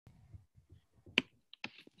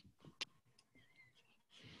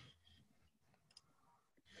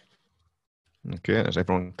Okay, is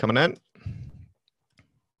everyone coming in?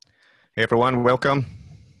 Hey everyone, welcome.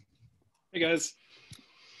 Hey guys.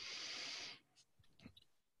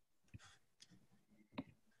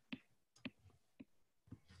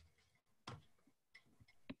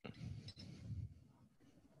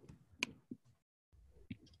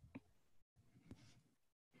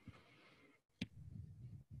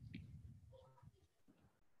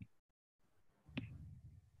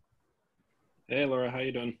 Hey Laura, how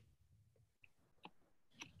you doing?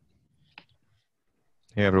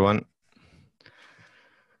 Hey everyone.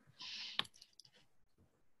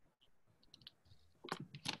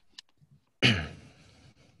 We'll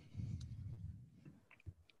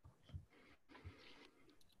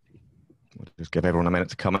just give everyone a minute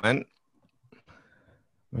to come in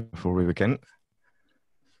before we begin.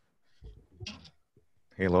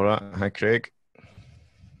 Hey Laura, hi Craig.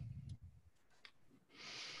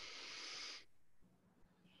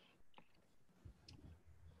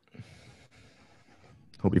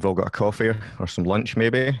 Hope you've all got a coffee or some lunch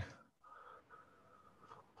maybe.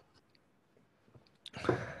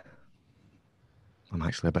 I'm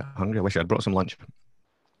actually a bit hungry. I wish I'd brought some lunch.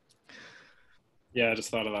 Yeah, I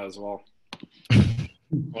just thought of that as well.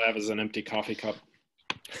 All I have is an empty coffee cup.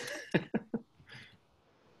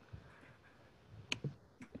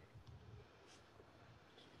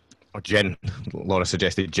 Or gin. Laura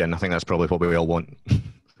suggested gin. I think that's probably what we all want.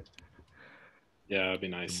 Yeah, that'd be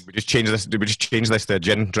nice. We just change this to a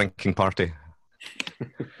gin drinking party.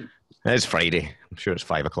 It's Friday. I'm sure it's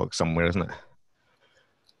 5 o'clock somewhere, isn't it?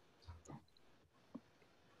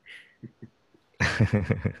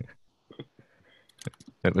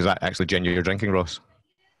 Was that actually gin you're drinking, Ross?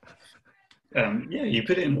 Yeah, you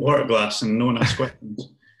put it in a water glass and no one asks questions.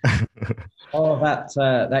 Oh,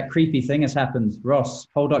 that creepy thing has happened. Ross,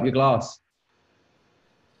 hold up your glass.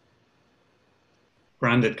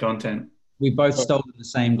 Branded content. We both stole the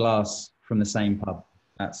same glass from the same pub.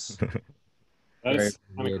 That's kind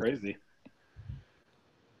of crazy.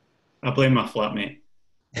 I blame my flatmate.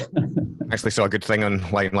 Actually saw a good thing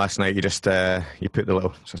online last night. You just you put the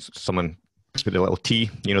little tea,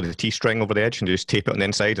 the tea string over the edge, and you just tape it on the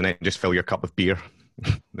inside, and then just fill your cup of beer,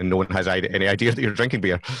 and no one has any idea that you're drinking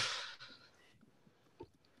beer.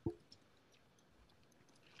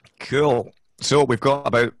 Cool. So we've got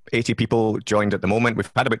about 80 people joined at the moment.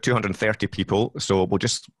 We've had about 230 people, so we'll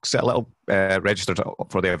just set a little register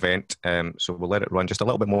for the event. So we'll let it run just a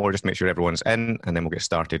little bit more, just make sure everyone's in, and then we'll get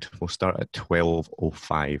started. We'll start at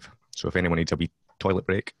 12:05. So if anyone needs a wee toilet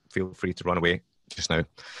break, feel free to run away just now.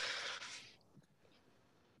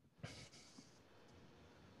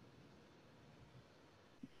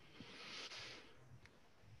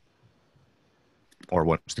 Or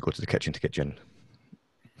wants to go to the kitchen to get gin.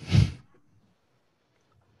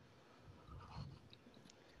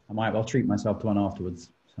 I might well treat myself to one afterwards.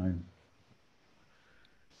 So,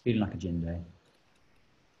 feeling like a gin day.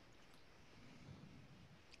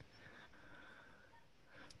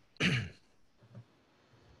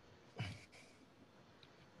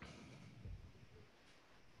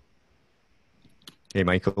 Hey,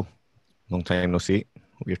 Michael. Long time no see.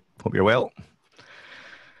 Hope you're well.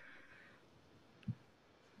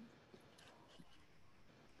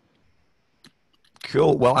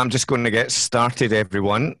 Cool. Well, I'm just going to get started,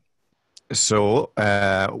 everyone. So,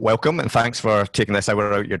 welcome and thanks for taking this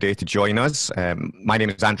hour out your day to join us. My name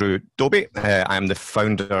is Andrew Dobbie. I'm the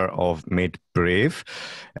founder of MadeBrave.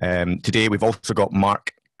 Today, we've also got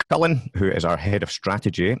Mark Cullen, who is our head of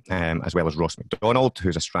strategy, as well as Ross Macdonald,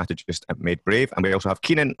 who's a strategist at MadeBrave. And we also have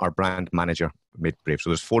Keenan, our brand manager at MadeBrave.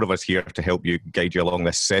 So there's 4 of us here to help you guide you along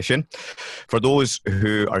this session. For those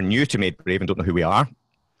who are new to MadeBrave and don't know who we are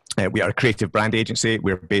a creative brand agency.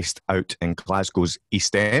 We're based out in Glasgow's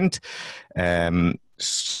East End.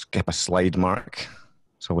 Skip a slide, Mark.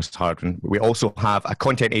 It's always hard. We also have a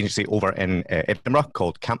content agency over in Edinburgh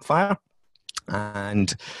called Campfire.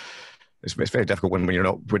 And it's very difficult when you're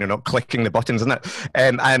not clicking the buttons, isn't it?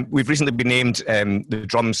 And we've recently been named the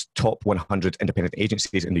Drum's top 100 independent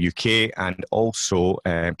agencies in the UK, and also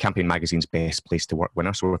Campaign Magazine's best place to work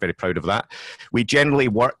winner. So we're very proud of that. We generally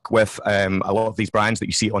work with a lot of these brands that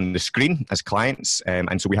you see on the screen as clients,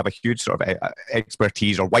 and so we have a huge sort of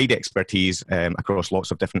expertise or wide expertise across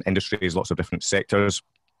lots of different industries, lots of different sectors.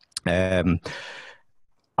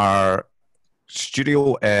 Our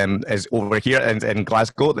studio is over here in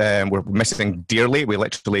Glasgow. We're missing dearly. We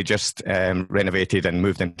literally just renovated and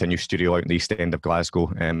moved into a new studio out in the East End of Glasgow.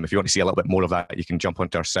 If you want to see a little bit more of that, you can jump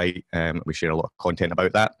onto our site. We share a lot of content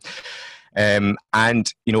about that. And,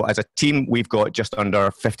 as a team, we've got just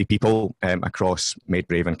under 50 people across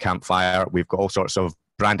MadeBrave and Campfire. We've got all sorts of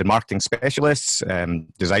brand and marketing specialists,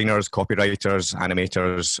 designers, copywriters,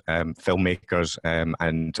 animators, filmmakers,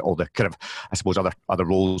 and all the kind of, I suppose, other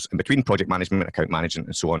roles in between, project management, account management,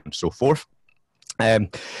 and so on and so forth.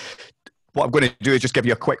 What I'm going to do is just give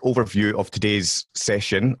you a quick overview of today's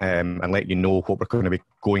session and let you know what we're going to be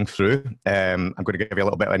going through. I'm going to give you a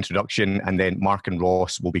little bit of introduction, and then Mark and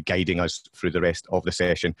Ross will be guiding us through the rest of the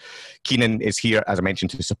session. Keenan is here, as I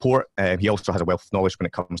mentioned, to support. He also has a wealth of knowledge when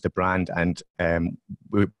it comes to brand, and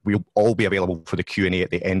we'll all be available for the Q&A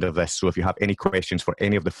at the end of this. So if you have any questions for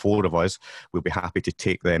any of the four of us, we'll be happy to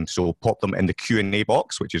take them. So pop them in the Q&A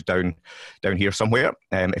box, which is down here somewhere.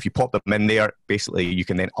 If you pop them in there, basically you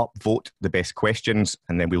can then upvote the best questions,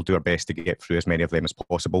 and then we'll do our best to get through as many of them as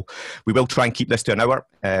possible. We will try and keep this to an hour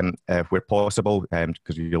where possible,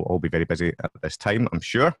 because you'll all be very busy at this time, I'm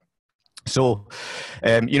sure. So,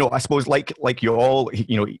 I suppose like you all,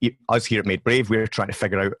 us here at MadeBrave, we're trying to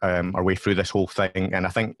figure out our way through this whole thing. And I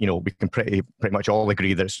think, we can pretty much all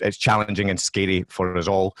agree that it's challenging and scary for us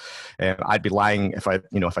all. I'd be lying if I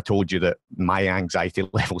told you that my anxiety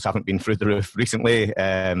levels haven't been through the roof recently.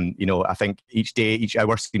 I think each day, each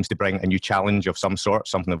hour seems to bring a new challenge of some sort,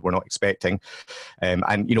 something that we're not expecting. And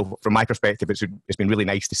from my perspective, it's been really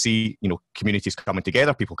nice to see, communities coming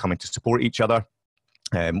together, people coming to support each other.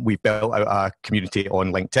 We've built out a community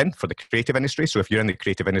on LinkedIn for the creative industry. So if you're in the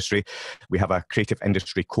creative industry, we have a creative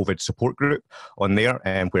industry COVID support group on there,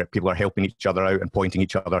 where people are helping each other out and pointing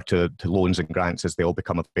each other to loans and grants as they all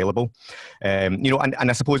become available. And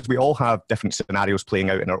I suppose we all have different scenarios playing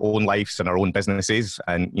out in our own lives and our own businesses.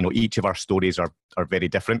 And, each of our stories are very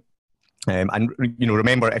different.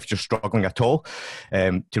 Remember, if you're struggling at all,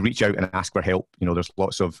 to reach out and ask for help. There's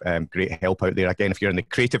lots of great help out there. Again, if you're in the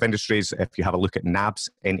creative industries, if you have a look at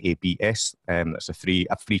NABS, N-A-B-S, that's a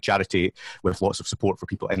free charity with lots of support for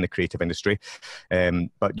people in the creative industry.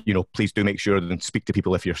 But please do make sure and speak to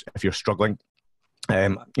people if you're struggling.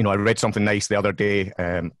 I read something nice the other day,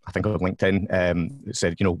 I think on LinkedIn, that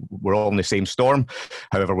said, we're all in the same storm.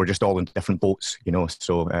 However, we're just all in different boats,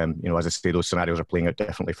 So, as I say, those scenarios are playing out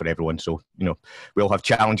differently for everyone. So, we all have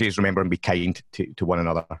challenges. Remember, and be kind to one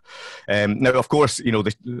another. Now, of course,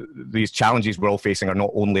 these challenges we're all facing are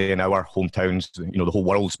not only in our hometowns. The whole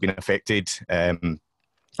world's been affected. And,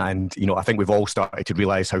 I think we've all started to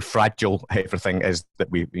realise how fragile everything is that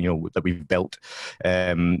we've built.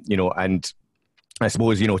 And I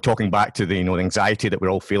suppose, talking back to the, anxiety that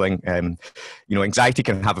we're all feeling, anxiety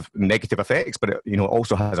can have negative effects, but it,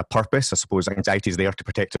 also has a purpose. I suppose anxiety is there to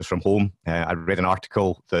protect us from home. I read an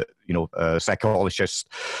article that, psychologist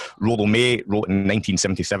Rollo May wrote in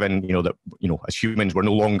 1977, that, as humans, we're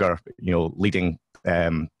no longer,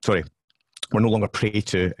 we're no longer prey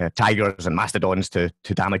to tigers and mastodons to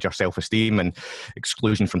damage our self-esteem and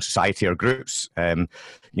exclusion from society or groups.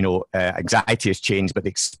 Anxiety has changed, but the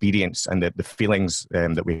experience and the feelings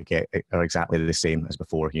that we get are exactly the same as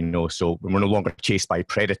before. So we're no longer chased by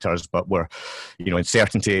predators, but we're,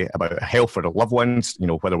 uncertainty about health for the loved ones.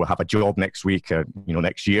 Whether we'll have a job next week or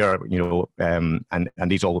next year. And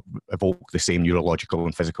these all evoke the same neurological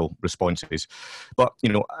and physical responses. But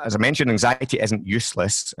as I mentioned, anxiety isn't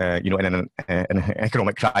useless. In an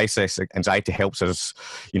economic crisis, anxiety helps us,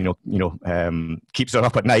 keeps us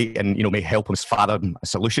up at night and, may help us fathom a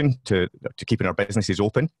solution to keeping our businesses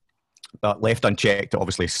open. But left unchecked, it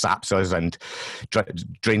obviously saps us and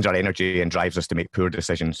drains our energy and drives us to make poor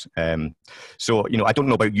decisions. So, I don't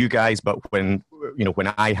know about you guys, but when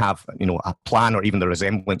I have, a plan or even the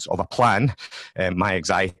resemblance of a plan, my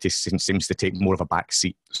anxiety seems to take more of a back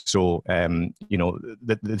seat. So,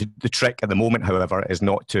 the trick at the moment, however, is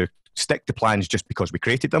not to stick to plans just because we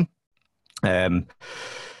created them. I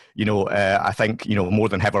think, more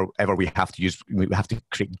than ever we have to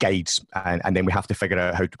create guides and then we have to figure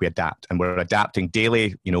out how do we adapt. And we're adapting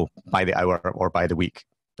daily, by the hour or by the week.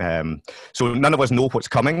 So none of us know what's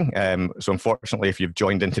coming. So unfortunately, if you've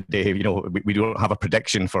joined in today, we don't have a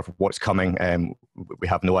prediction for what's coming. We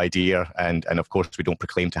have no idea. And of course, we don't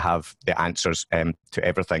proclaim to have the answers to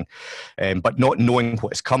everything. But not knowing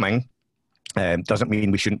what is coming doesn't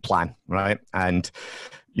mean we shouldn't plan, right? And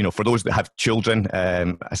for those that have children,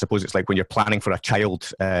 I suppose it's like when you're planning for a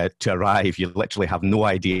child to arrive, you literally have no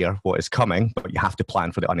idea what is coming, but you have to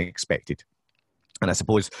plan for the unexpected. And I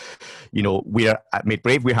suppose, we're at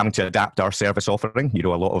MadeBrave, we're having to adapt our service offering. A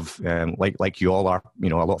lot of, like you all are, a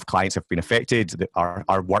lot of clients have been affected.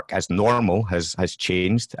 Our work as normal has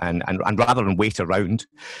changed. And rather than wait around,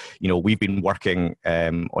 we've been working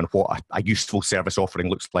on what a useful service offering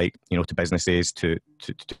looks like, to businesses, to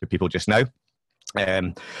people just now.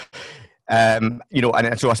 You know,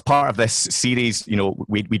 and so as part of this series, you know,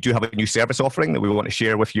 we do have a new service offering that we want to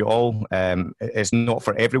share with you all. It's not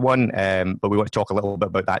for everyone, but we want to talk a little bit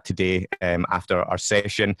about that today after our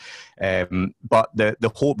session. But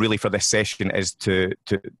the hope really for this session is to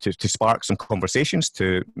spark some conversations,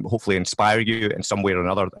 to hopefully inspire you in some way or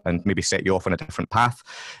another, and maybe set you off on a different path.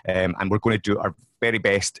 And we're going to do our very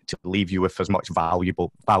best to leave you with as much value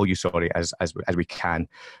as we can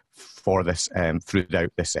for this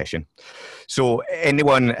throughout this session. So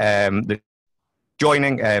anyone that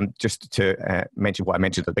joining, just to mention what I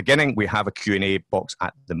mentioned at the beginning, we have a Q&A box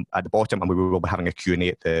at the bottom, and we will be having a Q&A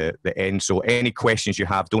at the end. So any questions you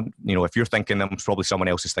have, don't, you know, if you're thinking them, probably someone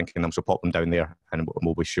else is thinking them, so pop them down there and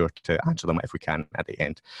we'll be sure to answer them if we can at the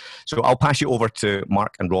end. So I'll pass you over to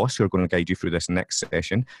Mark and Ross, who are going to guide you through this next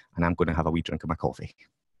session, and I'm going to have a wee drink of my coffee.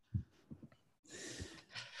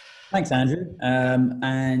 Thanks, Andrew.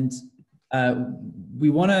 We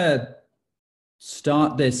want to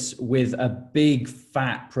start this with a big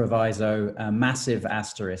fat proviso, a massive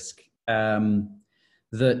asterisk, that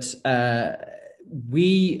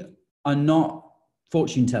we are not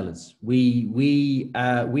fortune tellers. We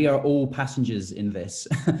are all passengers in this.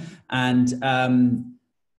 And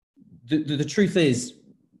the truth is,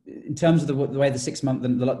 in terms of the way the 6 month,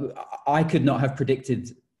 I could not have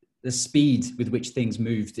predicted the speed with which things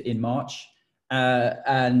moved in March.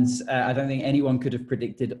 And I don't think anyone could have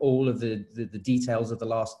predicted all of the details of the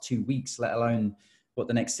last 2 weeks, let alone what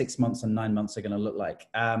the next 6 months and 9 months are going to look like.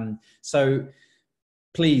 So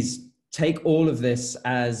please take all of this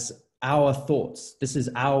as our thoughts. This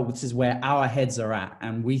is where our heads are at.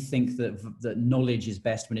 And we think that knowledge is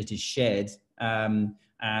best when it is shared,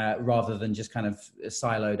 rather than just kind of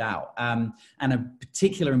siloed out. And a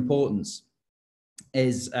particular importance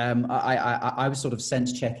is, I was sort of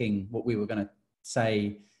sense checking what we were going to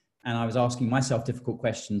say, and I was asking myself difficult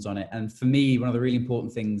questions on it. And for me, one of the really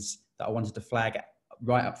important things that I wanted to flag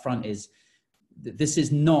right up front is that this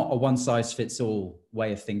is not a one size fits all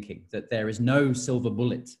way of thinking, that there is no silver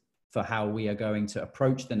bullet for how we are going to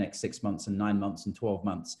approach the next 6 months and 9 months and 12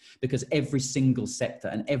 months, because every single sector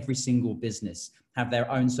and every single business have their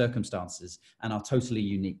own circumstances and are totally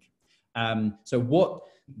unique. So what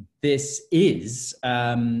this is,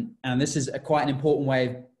 and this is quite an important way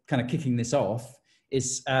of kind of kicking this off,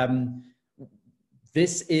 is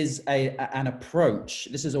this is an approach.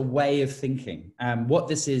 This is a way of thinking. What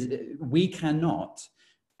this is, we cannot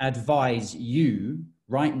advise you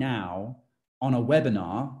right now on a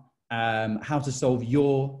webinar how to solve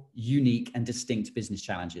your unique and distinct business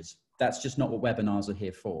challenges. That's just not what webinars are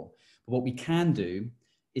here for. But what we can do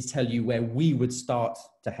is tell you where we would start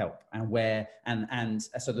to help, and where, and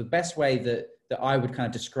so the best way that I would kind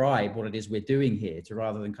of describe what it is we're doing here, to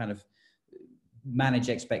rather than kind of manage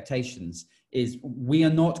expectations, is we are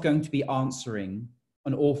not going to be answering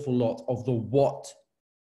an awful lot of the what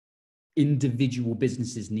individual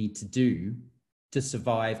businesses need to do to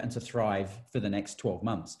survive and to thrive for the next 12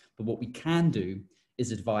 months. But what we can do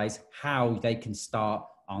is advise how they can start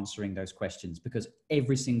answering those questions, because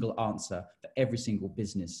every single answer for every single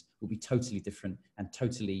business will be totally different and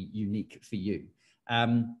totally unique for you.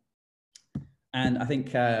 And I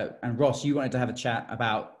think, and Ross, you wanted to have a chat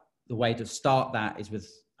about the way to start that is with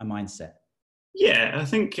a mindset. Yeah, I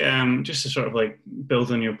think just to sort of like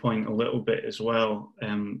build on your point a little bit as well,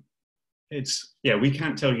 we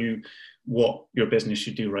can't tell you what your business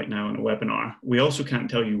should do right now in a webinar. We also can't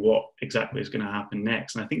tell you what exactly is going to happen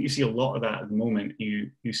next. And I think you see a lot of that at the moment.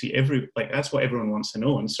 You see that's what everyone wants to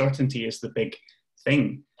know. Uncertainty is the big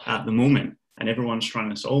thing at the moment, and everyone's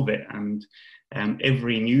trying to solve it. And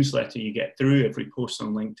every newsletter you get through, every post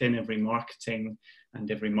on LinkedIn, every marketing and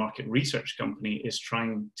every market research company is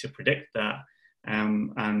trying to predict that.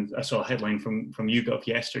 And I saw a headline from YouGov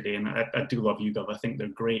yesterday, and I do love YouGov. I think they're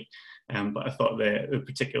great. But I thought the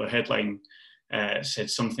particular headline said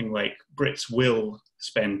something like, Brits will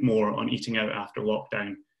spend more on eating out after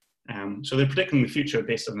lockdown. So they're predicting the future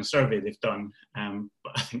based on the survey they've done.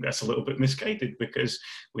 But I think that's a little bit misguided, because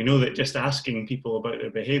we know that just asking people about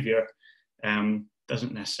their behaviour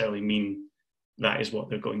doesn't necessarily mean that is what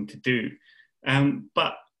they're going to do.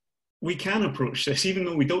 But we can approach this, even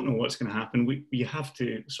though we don't know what's going to happen. We have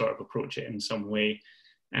to sort of approach it in some way.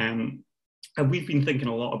 And we've been thinking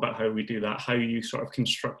a lot about how we do that, how you sort of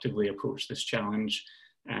constructively approach this challenge,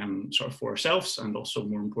 sort of for ourselves, and also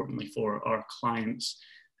more importantly for our clients.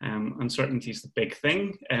 Uncertainty is the big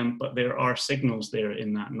thing, but there are signals there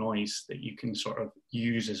in that noise that you can sort of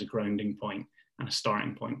use as a grounding point and a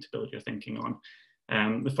starting point to build your thinking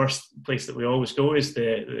on. The first place that we always go is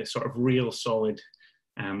the sort of real solid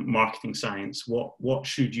marketing science. What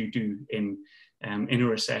should you do in in a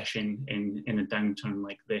recession, in a downturn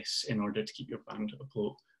like this, in order to keep your brand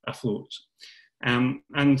afloat. And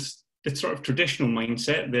the sort of traditional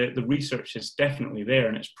mindset, the research is definitely there,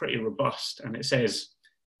 and it's pretty robust, and it says,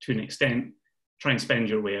 to an extent, try and spend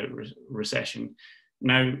your way out of recession.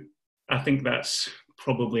 Now, I think that's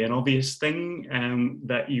probably an obvious thing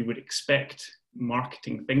that you would expect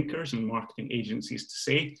marketing thinkers and marketing agencies to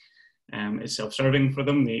say. It's self-serving for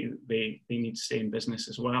them. They need to stay in business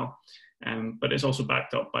as well. But it's also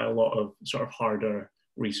backed up by a lot of sort of harder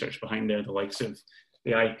research behind there, the likes of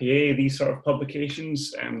the IPA, these sort of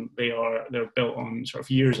publications. They're built on sort of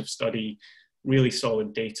years of study, really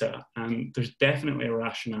solid data, and there's definitely a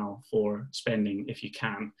rationale for spending if you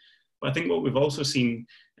can. But I think what we've also seen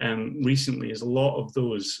recently is a lot of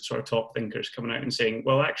those sort of top thinkers coming out and saying,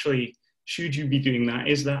 well, actually, should you be doing that?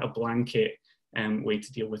 Is that a blanket way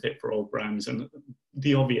to deal with it for all brands? And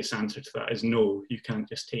the obvious answer to that is no. You can't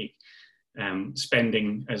just take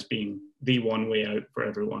spending as being the one way out for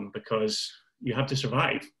everyone, because you have to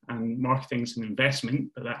survive, and marketing's an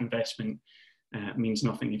investment, but that investment means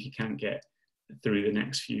nothing if you can't get through the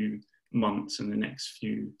next few months and the next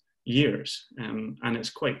few years. And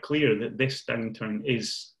it's quite clear that this downturn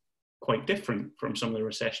is quite different from some of the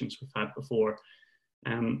recessions we've had before.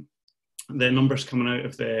 The numbers coming out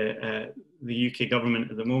of the UK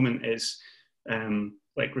government at the moment is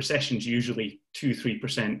like recessions usually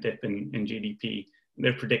 2-3% dip in GDP.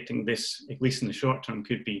 They're predicting this, at least in the short term,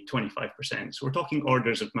 could be 25%. So we're talking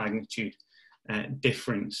orders of magnitude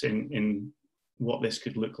difference in what this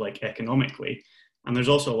could look like economically. And there's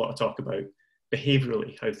also a lot of talk about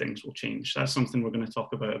behaviorally how things will change. That's something we're going to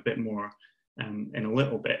talk about a bit more in a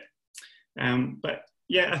little bit. But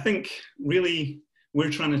yeah, I think really we're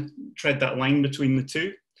trying to tread that line between the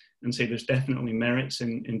two and say there's definitely merits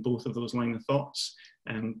in both of those line of thoughts,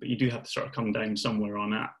 but you do have to sort of come down somewhere on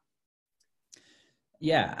that.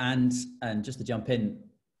 Yeah, and just to jump in,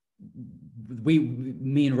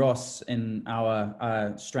 me and Ross in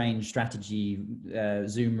our strange strategy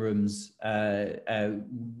Zoom rooms,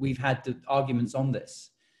 we've had the arguments on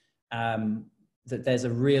this, that there's a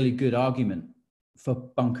really good argument for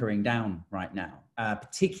bunkering down right now,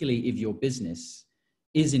 particularly if your business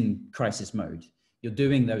is in crisis mode. You're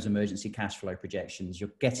doing those emergency cash flow projections,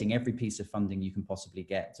 you're getting every piece of funding you can possibly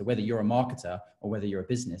get. So whether you're a marketer or whether you're a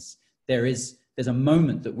business, there's a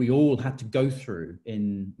moment that we all had to go through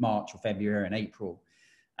in March or February and April.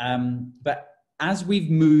 But as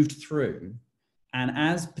we've moved through, and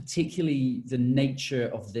as particularly the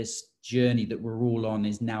nature of this journey that we're all on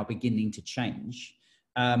is now beginning to change,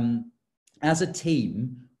 as a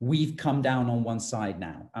team, we've come down on one side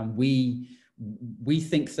now, and we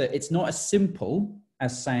think that it's not as simple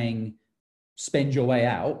as saying spend your way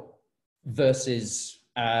out versus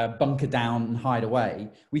bunker down and hide away.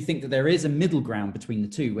 We think that there is a middle ground between the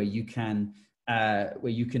two, where you can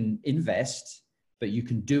invest, but you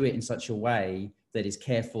can do it in such a way that is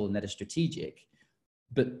careful and that is strategic.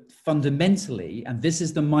 But fundamentally, and this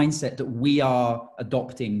is the mindset that we are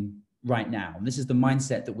adopting right now, and this is the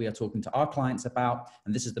mindset that we are talking to our clients about,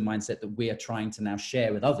 and this is the mindset that we are trying to now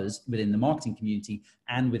share with others within the marketing community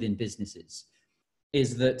and within businesses,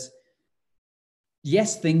 is that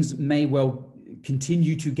yes, things may well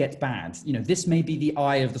continue to get bad. You know, this may be the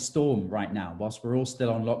eye of the storm right now, whilst we're all still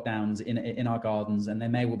on lockdowns in our gardens, and there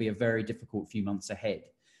may well be a very difficult few months ahead.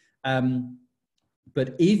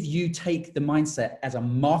 But if you take the mindset as a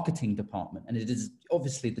marketing department, and it is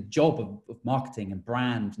obviously the job of marketing and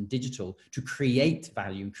brand and digital to create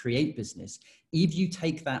value and create business, if you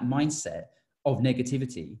take that mindset of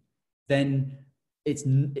negativity, then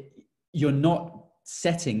you're not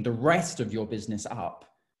setting the rest of your business up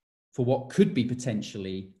for what could be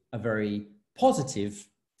potentially a very positive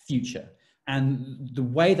future. And the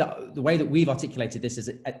way that we've articulated this is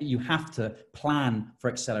that you have to plan for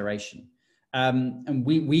acceleration. And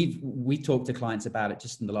we talked to clients about it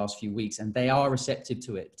just in the last few weeks, and they are receptive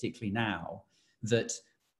to it, particularly now, that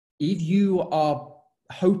if you are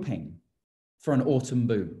hoping for an autumn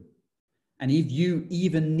boom, and if you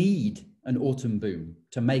even need an autumn boom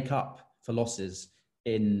to make up for losses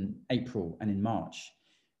in April and in March,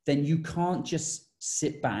 then you can't just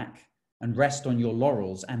sit back and rest on your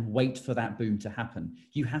laurels and wait for that boom to happen.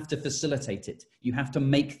 You have to facilitate it. You have to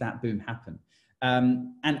make that boom happen.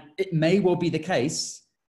 And it may well be the case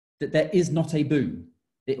that there is not a boom.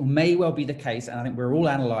 It may well be the case, and I think we're all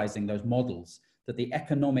analyzing those models, that the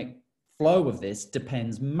economic flow of this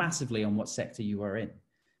depends massively on what sector you are in.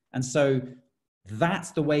 And so that's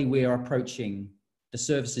the way we are approaching the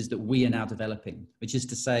services that we are now developing, which is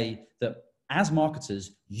to say that as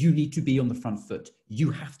marketers, you need to be on the front foot.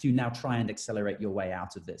 You have to now try and accelerate your way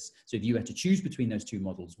out of this. So if you had to choose between those two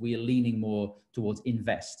models, we are leaning more towards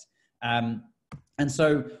invest. And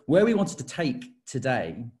so where we wanted to take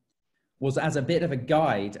today was as a bit of a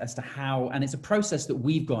guide as to how, and it's a process that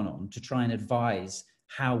we've gone on to try and advise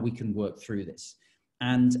how we can work through this.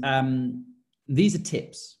 And these are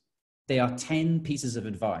tips. They are 10 pieces of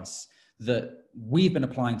advice that we've been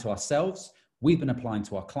applying to ourselves, we've been applying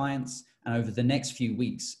to our clients, and over the next few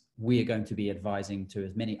weeks, we are going to be advising to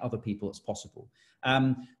as many other people as possible.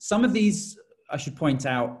 Some of these, I should point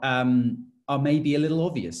out, are maybe a little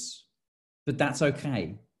obvious, but that's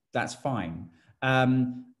okay. That's fine.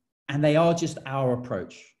 And they are just our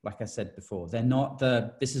approach. Like I said before, they're not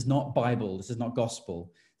this is not Bible. This is not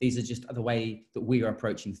gospel. These are just the way that we are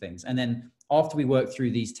approaching things. And then after we work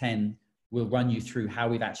through these 10, we'll run you through how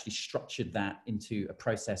we've actually structured that into a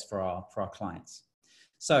process for our clients.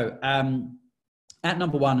 So at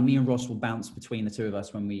number one, and me and Ross will bounce between the two of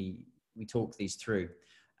us when we talk these through.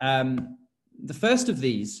 The first of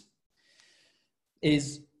these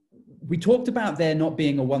is, we talked about there not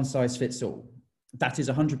being a one size fits all. That is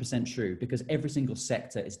 100% true, because every single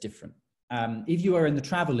sector is different. If you are in the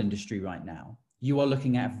travel industry right now, you are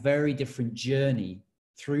looking at a very different journey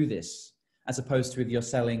through this, as opposed to if you're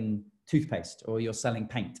selling toothpaste or you're selling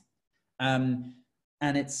paint. And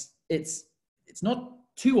it's not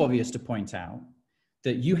too obvious to point out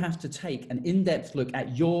that you have to take an in-depth look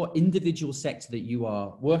at your individual sector that you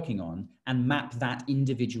are working on and map that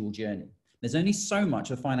individual journey. There's only so much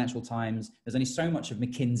of Financial Times, there's only so much of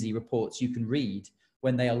McKinsey reports you can read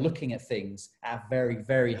when they are looking at things at a very,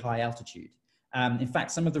 very high altitude. In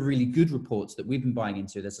fact, some of the really good reports that we've been buying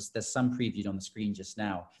into, there's some previewed on the screen just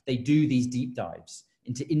now, they do these deep dives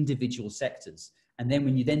into individual sectors. And then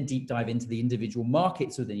when you then deep dive into the individual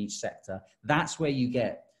markets within each sector, that's where you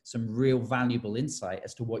get some real valuable insight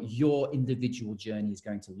as to what your individual journey is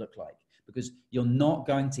going to look like. Because you're not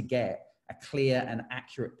going to get a clear and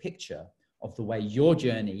accurate picture of the way your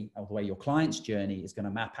journey, or the way your client's journey is going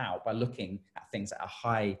to map out by looking at things at a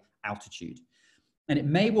high altitude. And it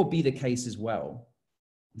may well be the case as well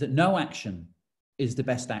that no action is the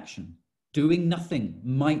best action. Doing nothing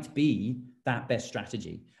might be that best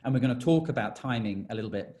strategy. And we're going to talk about timing a little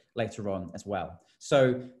bit later on as well.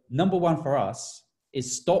 So number one for us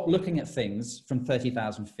is stop looking at things from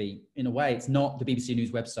 30,000 feet. In a way, it's not the BBC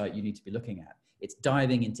News website you need to be looking at. It's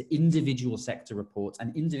diving into individual sector reports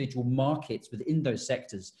and individual markets within those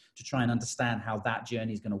sectors to try and understand how that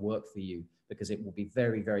journey is going to work for you, because it will be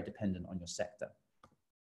very, very dependent on your sector.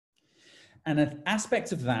 And an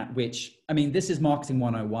aspect of that, which, I mean, this is marketing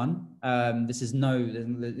 101. This is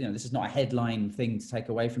this is not a headline thing to take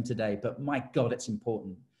away from today, but my God, it's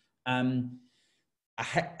important.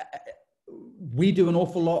 We do an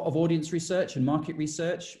awful lot of audience research and market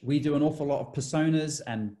research. We do an awful lot of personas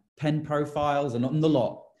and pen profiles and on the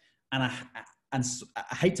lot. And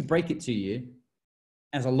I hate to break it to you,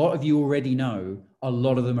 as a lot of you already know, a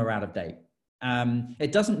lot of them are out of date.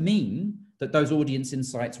 It doesn't mean that those audience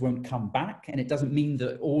insights won't come back. And it doesn't mean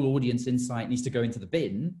that all audience insight needs to go into the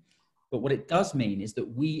bin. But what it does mean is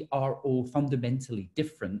that we are all fundamentally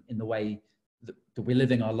different in the way that we're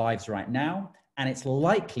living our lives right now. And it's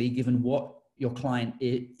likely, given what your client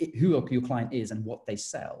is, who your client is and what they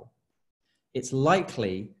sell, it's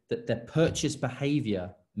likely that their purchase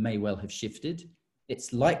behavior may well have shifted.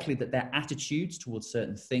 It's likely that their attitudes towards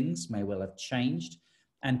certain things may well have changed.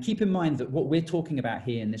 And keep in mind that what we're talking about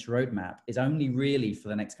here in this roadmap is only really for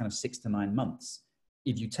the next kind of 6 to 9 months.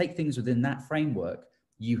 If you take things within that framework,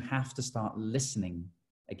 you have to start listening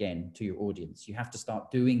again to your audience. You have to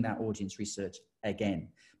start doing that audience research again.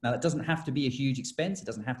 Now, that doesn't have to be a huge expense. It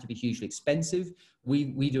doesn't have to be hugely expensive.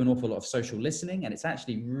 We do an awful lot of social listening, and it's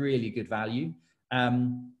actually really good value.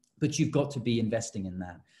 But you've got to be investing in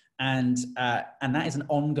that. And that is an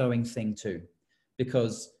ongoing thing too,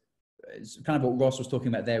 because it's kind of what Ross was talking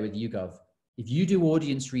about there with YouGov. If you do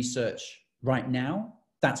audience research right now,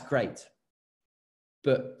 that's great.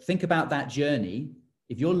 But think about that journey.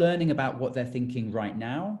 If you're learning about what they're thinking right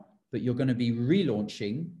now, but you're going to be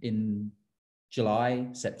relaunching in July,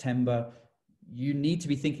 September, you need to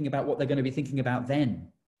be thinking about what they're going to be thinking about then.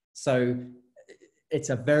 So it's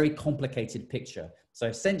a very complicated picture. So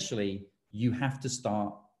essentially, you have to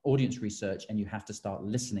start audience research and you have to start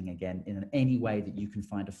listening again in any way that you can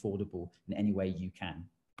find affordable, in any way you can.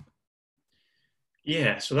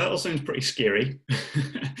 Yeah, so that all sounds pretty scary.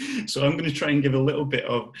 So I'm going to try and give a little bit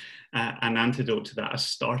of an antidote to that, a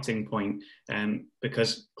starting point,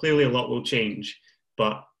 because clearly a lot will change,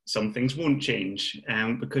 but some things won't change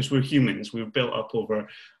because we're humans. We've built up over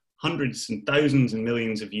hundreds and thousands and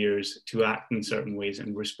millions of years to act in certain ways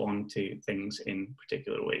and respond to things in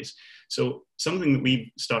particular ways. So something that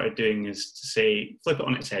we've started doing is to say, flip it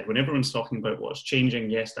on its head. When everyone's talking about what's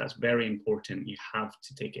changing, yes, that's very important. You have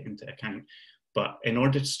to take it into account. But in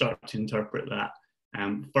order to start to interpret that,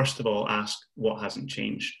 first of all, ask what hasn't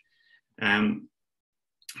changed.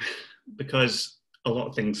 Because a lot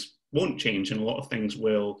of things won't change and a lot of things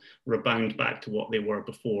will rebound back to what they were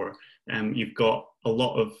before. You've got a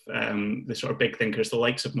lot of the sort of big thinkers, the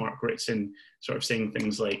likes of Mark Ritson, sort of saying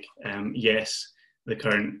things like, yes, the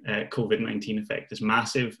current COVID-19 effect is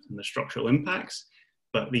massive and the structural impacts,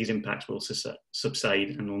 but these impacts will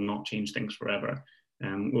subside and will not change things forever.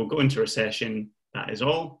 We'll go into recession, that is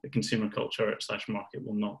all. The consumer culture / market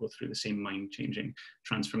will not go through the same mind-changing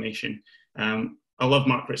transformation. I love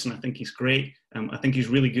Mark Ritson. I think he's great. I think he's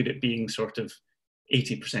really good at being sort of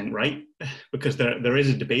 80% right, because there is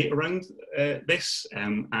a debate around this.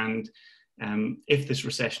 If this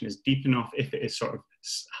recession is deep enough, if it is sort of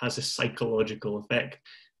has a psychological effect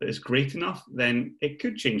that is great enough, then it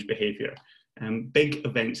could change behavior. Big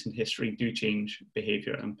events in history do change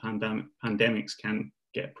behavior, and pandemics can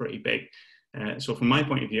get pretty big. So from my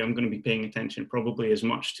point of view, I'm going to be paying attention probably as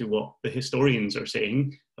much to what the historians are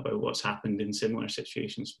saying about what's happened in similar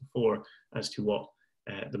situations before as to what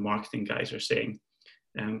the marketing guys are saying.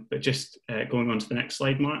 But just going on to the next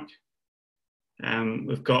slide, Mark.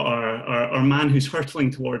 We've got our man who's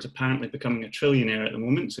hurtling towards apparently becoming a trillionaire at the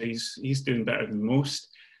moment, so he's doing better than most.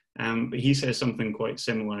 But he says something quite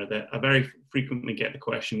similar, that I very frequently get the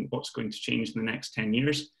question, what's going to change in the next 10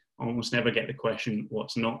 years? I almost never get the question,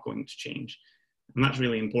 what's not going to change? And that's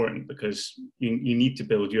really important, because you need to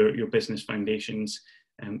build your business foundations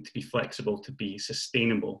to be flexible, to be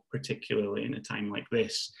sustainable, particularly in a time like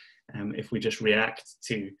this. If we just react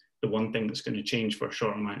to the one thing that's going to change for a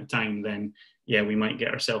short amount of time, then yeah, we might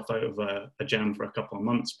get ourselves out of a jam for a couple of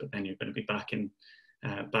months, but then you're going to be back in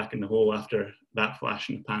the hole after that flash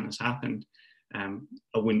in the pan has happened. I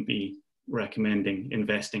wouldn't be recommending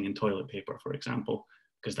investing in toilet paper, for example,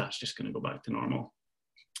 because that's just going to go back to normal.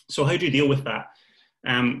 So how do you deal with that?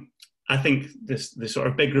 I think the sort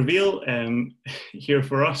of big reveal here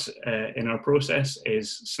for us in our process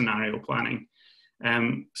is scenario planning.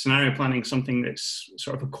 Scenario planning is something that's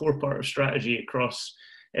sort of a core part of strategy across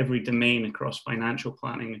every domain, across financial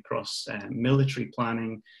planning, across military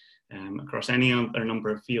planning, across any other number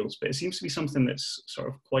of fields. But it seems to be something that's sort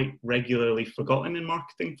of quite regularly forgotten in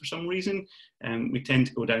marketing for some reason. We tend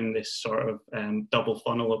to go down this sort of double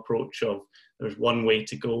funnel approach of there's one way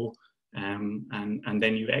to go, and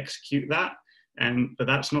then you execute that. But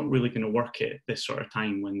that's not really going to work at this sort of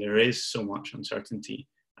time when there is so much uncertainty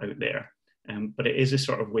out there. But it is a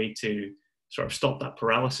sort of way to sort of stop that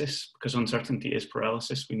paralysis, because uncertainty is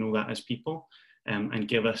paralysis. We know that as people, and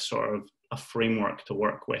give us sort of a framework to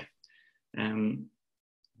work with. And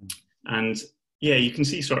yeah, you can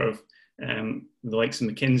see sort of the likes of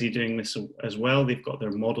McKinsey doing this as well. They've got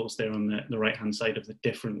their models there on the right hand side of the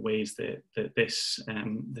different ways that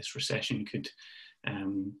this recession could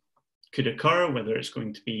occur, whether it's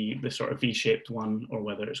going to be the sort of V-shaped one or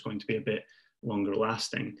whether it's going to be a bit longer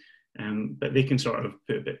lasting. But they can sort of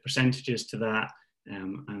put a bit percentages to that,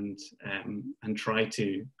 and try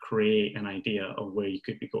to create an idea of where you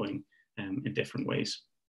could be going in different ways.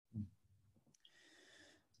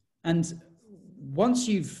 And once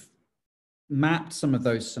you've mapped some of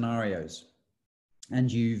those scenarios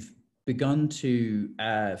and you've begun to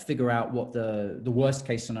figure out what the worst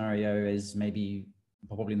case scenario is, maybe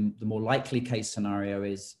probably the more likely case scenario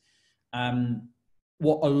is,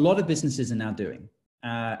 what a lot of businesses are now doing,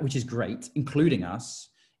 which is great, including us,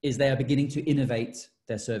 is they are beginning to innovate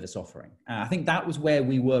their service offering. I think that was where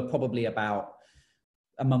we were probably about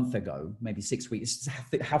a month ago, maybe 6 weeks.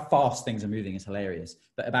 How fast things are moving is hilarious.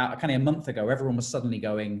 But about kind of a month ago, everyone was suddenly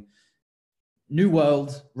going, new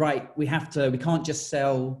world, right? We can't just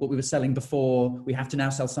sell what we were selling before. We have to now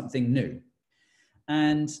sell something new.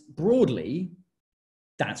 And broadly,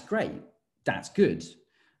 that's great. That's good.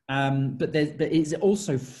 But it's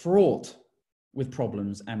also fraught with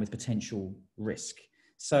problems and with potential risk.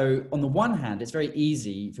 So on the one hand, it's very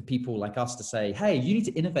easy for people like us to say, hey, you need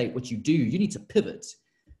to innovate what you do. You need to pivot.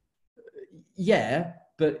 Yeah,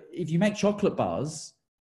 but if you make chocolate bars,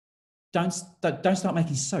 don't start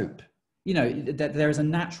making soap. You know, there is a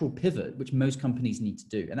natural pivot, which most companies need to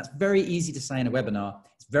do. And that's very easy to say in a webinar.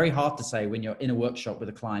 It's very hard to say when you're in a workshop with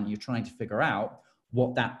a client, you're trying to figure out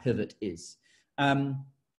what that pivot is. And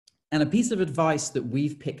a piece of advice that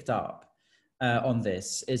we've picked up on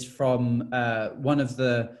this is from one of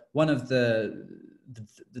the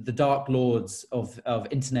the dark lords of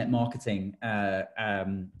internet marketing,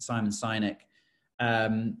 Simon Sinek,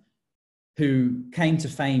 who came to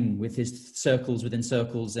fame with his circles within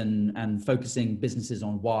circles and focusing businesses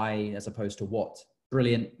on why as opposed to what.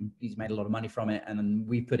 Brilliant. He's made a lot of money from it, and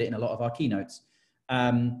we put it in a lot of our keynotes.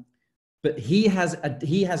 But he has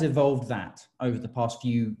evolved that over the past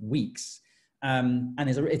few weeks. And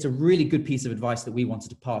it's a really good piece of advice that we wanted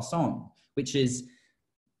to pass on, which is,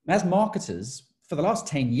 as marketers, for the last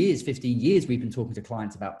 10 years, 15 years, we've been talking to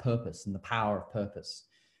clients about purpose and the power of purpose,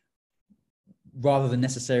 rather than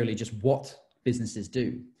necessarily just what businesses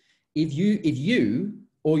do. If you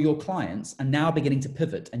or your clients are now beginning to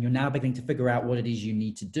pivot and you're now beginning to figure out what it is you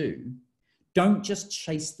need to do, don't just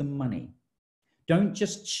chase the money. Don't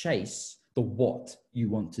just chase the what you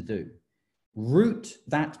want to do. Root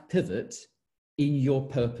that pivot in your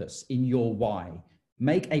purpose, in your why.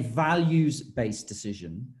 Make a values-based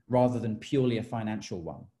decision rather than purely a financial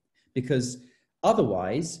one, because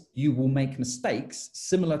otherwise you will make mistakes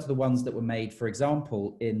similar to the ones that were made, for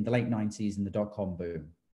example, in the late 90s in the dot-com boom,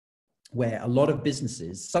 where a lot of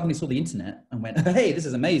businesses suddenly saw the internet and went, hey, this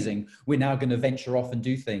is amazing. We're now going to venture off and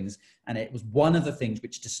do things. And it was one of the things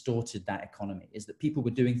which distorted that economy, is that people were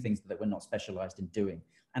doing things that were not specialized in doing.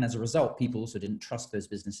 And as a result, people also didn't trust those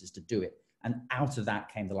businesses to do it. And out of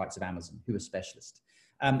that came the likes of Amazon, who are specialists.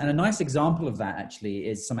 And a nice example of that actually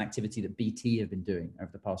is some activity that BT have been doing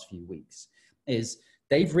over the past few weeks. Is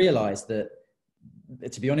they've realized that,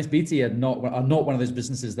 to be honest, BT are not one of those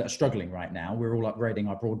businesses that are struggling right now. We're all upgrading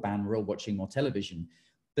our broadband, we're all watching more television,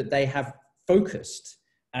 but they have focused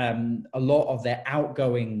a lot of their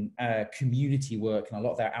outgoing community work and a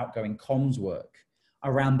lot of their outgoing comms work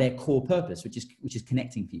around their core purpose, which is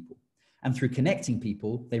connecting people. And through connecting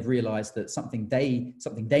people, they've realized that something they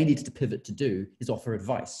needed to pivot to do is offer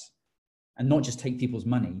advice, and not just take people's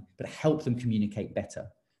money, but help them communicate better.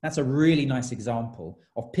 That's a really nice example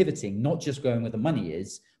of pivoting, not just going where the money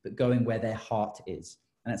is, but going where their heart is.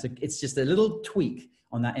 And it's just a little tweak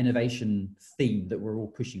on that innovation theme that we're all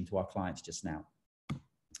pushing to our clients just now.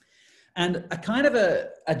 And a kind of a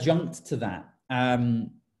adjunct to that,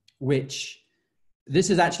 which this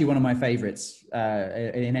is actually one of my favorites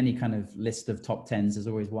in any kind of list of top 10s. There's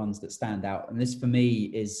always ones that stand out. And this for me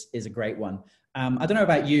is a great one. I don't know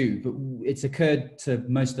about you, but it's occurred to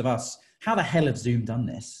most of us, how the hell have Zoom done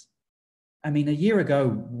this? I mean, a year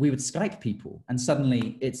ago, we would Skype people, and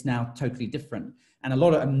suddenly it's now totally different. And a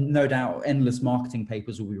lot of, no doubt, endless marketing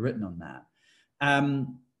papers will be written on that.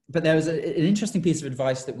 But there was an interesting piece of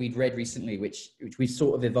advice that we'd read recently, which we've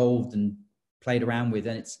sort of evolved and played around with.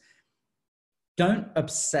 And it's, don't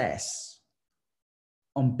obsess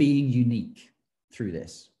on being unique through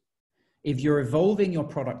this. If you're evolving your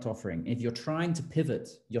product offering, if you're trying to pivot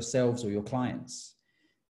yourselves or your clients,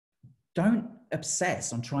 don't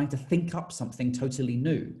obsess on trying to think up something totally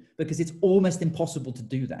new, because it's almost impossible to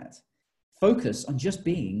do that. Focus on just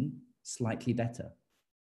being slightly better.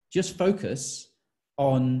 Just focus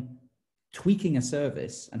on tweaking a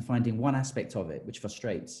service and finding one aspect of it which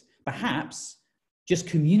frustrates. Perhaps just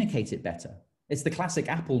communicate it better. It's the classic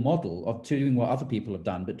Apple model of doing what other people have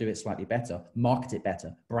done, but do it slightly better, market it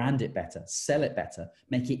better, brand it better, sell it better,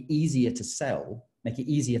 make it easier to sell, make it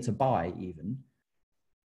easier to buy even.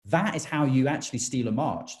 That is how you actually steal a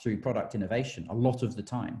march through product innovation a lot of the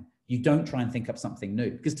time. You don't try and think up something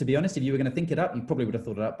new, because to be honest, if you were going to think it up, you probably would have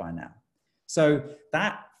thought it up by now. So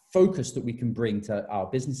that focus that we can bring to our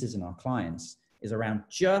businesses and our clients is around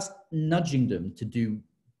just nudging them to do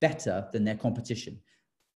better than their competition.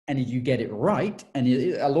 And if you get it right, and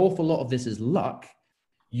an awful lot of this is luck,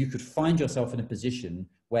 you could find yourself in a position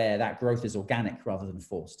where that growth is organic rather than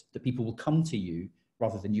forced, that people will come to you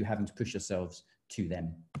rather than you having to push yourselves to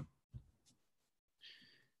them.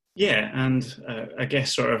 Yeah, and I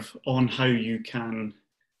guess sort of on how you can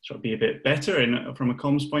sort of be a bit better from a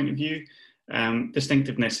comms point of view.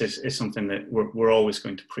 Distinctiveness is something that we're always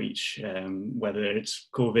going to preach, whether it's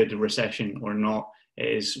COVID, recession or not. It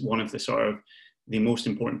is one of the sort of the most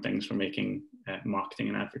important things for making marketing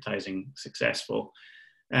and advertising successful.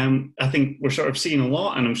 I think we're sort of seeing a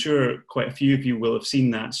lot, and I'm sure quite a few of you will have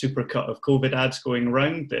seen that supercut of COVID ads going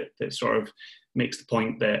around that sort of makes the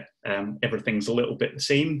point that everything's a little bit the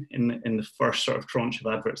same in the first sort of tranche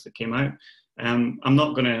of adverts that came out. I'm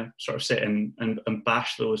not going to sort of sit and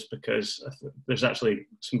bash those, because there's actually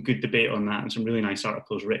some good debate on that and some really nice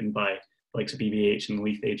articles written by likes of BBH and the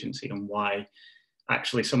Leith Agency on why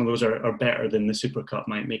actually some of those are better than the supercut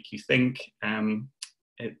might make you think.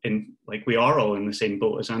 Like we are all in the same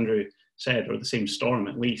boat, as Andrew said, or the same storm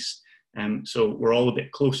at least. So we're all a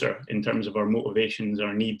bit closer in terms of our motivations,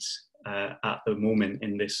 our needs at the moment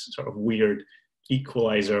in this sort of weird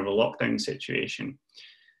equalizer of a lockdown situation.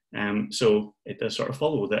 So it does sort of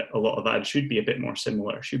follow that a lot of ads should be a bit more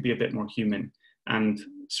similar, should be a bit more human. And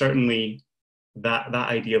certainly that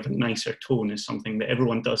idea of a nicer tone is something that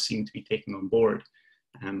everyone does seem to be taking on board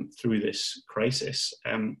through this crisis.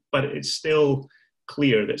 But it's still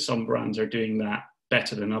clear that some brands are doing that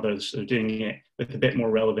better than others. They're doing it with a bit more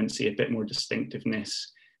relevancy, a bit more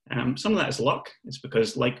distinctiveness. Some of that is luck. It's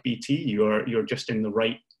because, like BT, you're just in the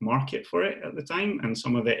right market for it at the time, and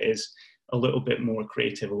some of it is a little bit more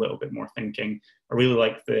creative, a little bit more thinking. I really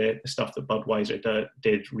like the stuff that Budweiser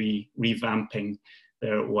did revamping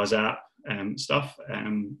their WhatsApp stuff.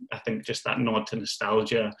 I think just that nod to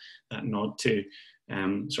nostalgia, that nod to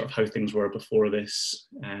sort of how things were before this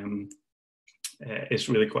is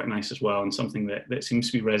really quite nice as well, and something that seems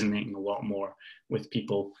to be resonating a lot more with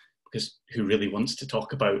people, because who really wants to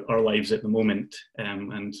talk about our lives at the moment,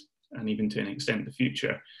 and even to an extent the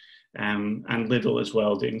future. And Lidl as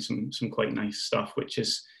well, doing some quite nice stuff, which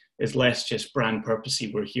is less just brand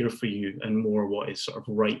purposey, we're here for you, and more what is sort of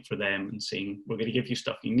right for them, and saying, we're going to give you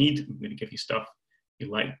stuff you need, we're going to give you stuff you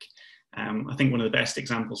like. I think one of the best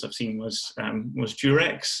examples I've seen was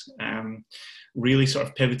Durex, really sort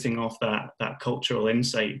of pivoting off that cultural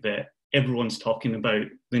insight that everyone's talking about,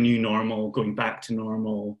 the new normal, going back to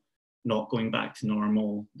normal, not going back to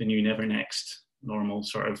normal, the new never next normal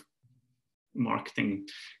sort of marketing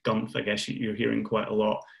gumph, I guess you're hearing quite a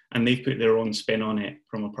lot. And they've put their own spin on it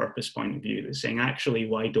from a purpose point of view. They're saying, actually,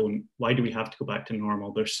 why do we have to go back to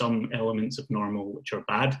normal? There's some elements of normal which are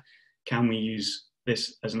bad. Can we use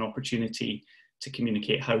this as an opportunity to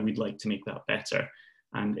communicate how we'd like to make that better?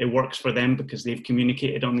 And it works for them because they've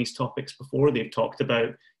communicated on these topics before. They've talked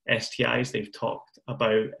about STIs, they've talked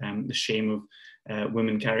about the shame of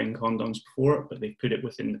women carrying condoms before, but they've put it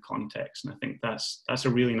within the context. And I think that's a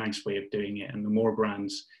really nice way of doing it. And the more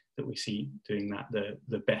brands that we see doing that,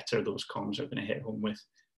 the better those comms are going to hit home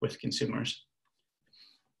with consumers.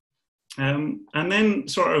 And then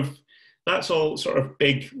sort of, that's all sort of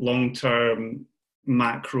big, long-term,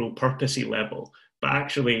 macro purposey level. But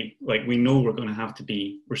actually, like, we know we're going to have to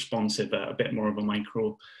be responsive at a bit more of a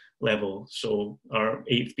micro level. So our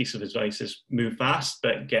 8th piece of advice is move fast,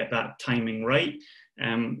 but get that timing right.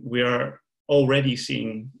 We are already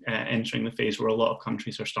seeing entering the phase where a lot of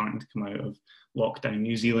countries are starting to come out of lockdown.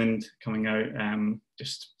 New Zealand coming out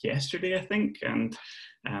just yesterday, I think. And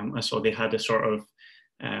I saw they had a sort of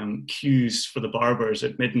queues for the barbers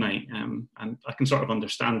at midnight. And I can sort of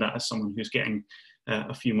understand that as someone who's getting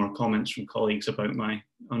a few more comments from colleagues about my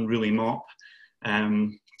unruly mop.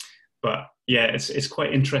 But yeah, it's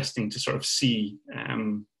quite interesting to sort of see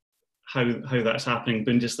how that's happening.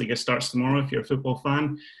 Bundesliga starts tomorrow if you're a football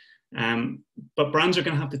fan. But brands are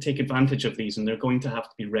going to have to take advantage of these, and they're going to have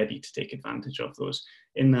to be ready to take advantage of those.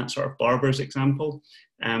 In that sort of barbers example,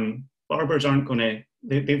 barbers aren't going to,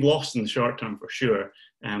 they've lost in the short term for sure.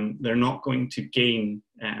 They're not going to gain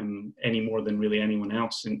any more than really anyone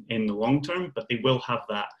else in the long term, but they will have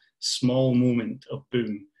that small moment of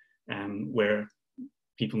boom where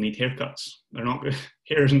people need haircuts.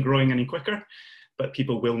 Hair isn't growing any quicker, but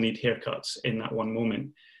people will need haircuts in that one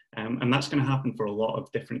moment. And that's going to happen for a lot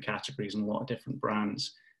of different categories and a lot of different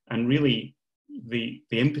brands. And really, the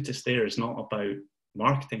impetus there is not about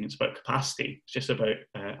marketing, it's about capacity. It's just about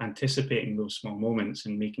anticipating those small moments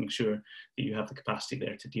and making sure that you have the capacity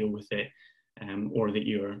there to deal with it, or that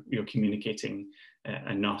you're communicating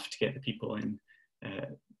enough to get the people in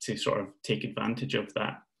to sort of take advantage of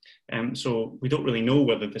that. So we don't really know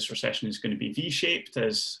whether this recession is going to be V-shaped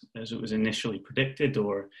as it was initially predicted,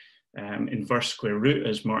 or inverse square root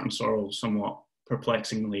as Martin Sorrell somewhat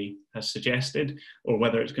perplexingly has suggested, or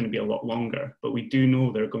whether it's going to be a lot longer. But we do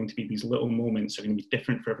know there are going to be these little moments that are going to be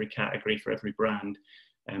different for every category, for every brand,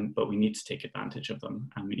 but we need to take advantage of them,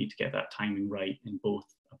 and we need to get that timing right in both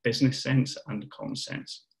a business sense and a common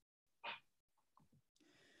sense.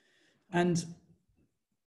 And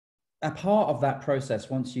a part of that process,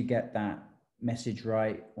 once you get that message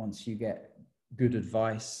right, once you get good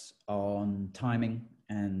advice on timing,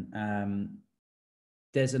 and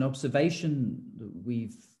there's an observation that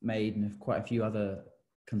we've made, and quite a few other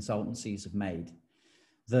consultancies have made,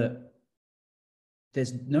 that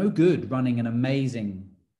there's no good running an amazing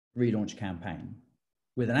relaunch campaign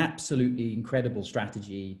with an absolutely incredible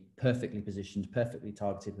strategy, perfectly positioned, perfectly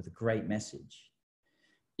targeted, with a great message,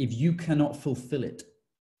 if you cannot fulfill it.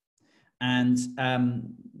 And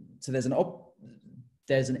so there's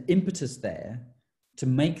an impetus there to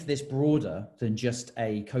make this broader than just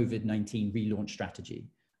a COVID-19 relaunch strategy,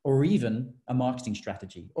 or even a marketing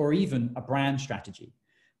strategy, or even a brand strategy.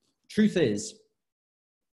 Truth is,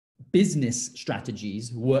 business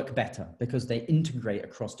strategies work better because they integrate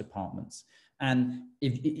across departments. And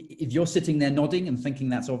if you're sitting there nodding and thinking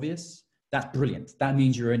that's obvious, that's brilliant. That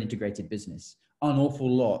means you're an integrated business. An awful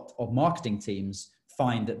lot of marketing teams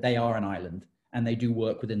find that they are an island and they do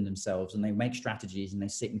work within themselves and they make strategies and they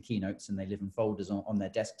sit in keynotes and they live in folders on their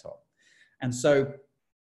desktop. And so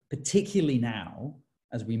particularly now,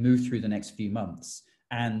 as we move through the next few months,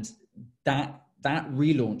 and that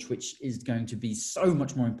relaunch, which is going to be so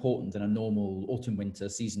much more important than a normal autumn-winter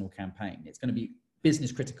seasonal campaign, it's going to be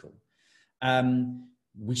business critical.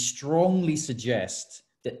 We strongly suggest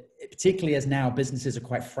that, particularly as now businesses are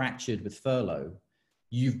quite fractured with furlough,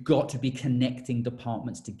 you've got to be connecting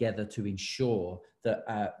departments together to ensure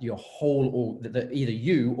that your whole, that either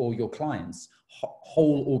you or your clients'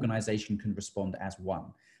 whole organization can respond as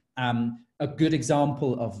one. A good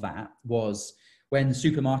example of that was when the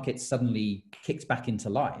supermarkets suddenly kicked back into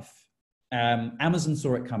life. Amazon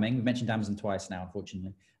saw it coming. We mentioned Amazon twice now,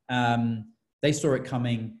 unfortunately. They saw it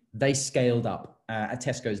coming. They scaled up.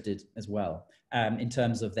 Tesco's did as well. In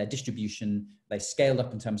terms of their distribution, they scaled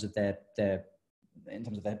up in terms of their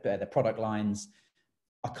product lines.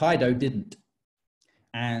 Ocado didn't.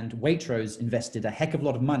 And Waitrose invested a heck of a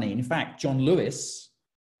lot of money. In fact, John Lewis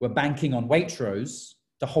were banking on Waitrose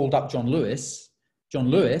to hold up John Lewis. John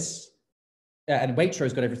Lewis and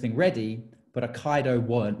Waitrose got everything ready, but Ocado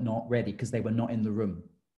weren't not ready because they were not in the room.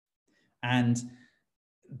 And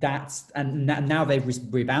now they've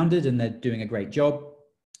rebounded and they're doing a great job.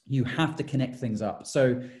 You have to connect things up.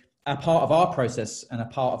 So a part of our process and a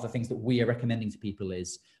part of the things that we are recommending to people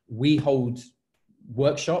is we hold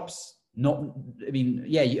workshops. A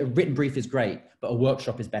written brief is great, but a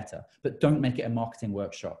workshop is better. But don't make it a marketing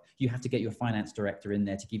workshop. You have to get your finance director in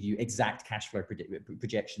there to give you exact cash flow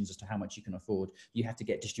projections as to how much you can afford. You have to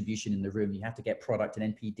get distribution in the room. You have to get product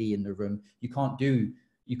and NPD in the room. You can't do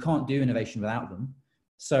innovation without them.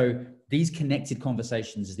 So these connected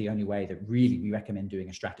conversations is the only way that really we recommend doing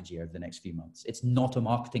a strategy over the next few months. It's not a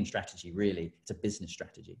marketing strategy, really. It's a business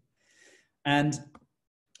strategy. And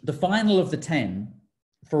the final of the 10,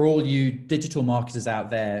 for all you digital marketers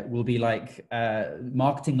out there, will be like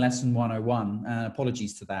marketing lesson 101.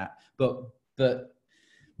 Apologies to that. But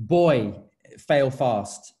boy, fail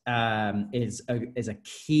fast is a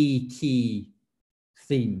key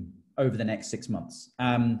theme over the next 6 months.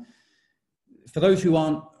 For those who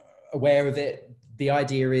aren't aware of it, the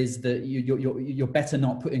idea is that you're better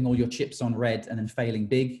not putting all your chips on red and then failing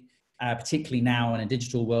big. Particularly now in a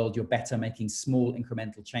digital world, you're better making small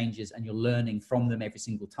incremental changes and you're learning from them every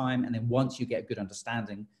single time. And then once you get a good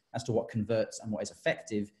understanding as to what converts and what is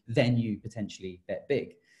effective, then you potentially bet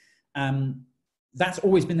big. That's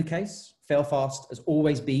always been the case. Fail fast has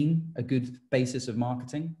always been a good basis of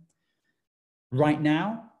marketing. Right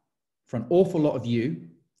now, for an awful lot of you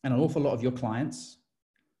and an awful lot of your clients,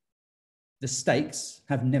 the stakes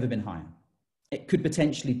have never been higher. It could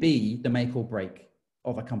potentially be the make or break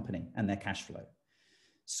of a company and their cash flow.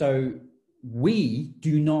 So we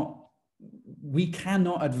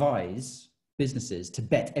cannot advise businesses to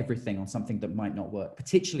bet everything on something that might not work,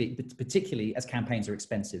 particularly as campaigns are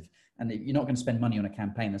expensive. And you're not going to spend money on a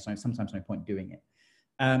campaign. There's sometimes no point doing it.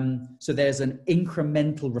 So there's an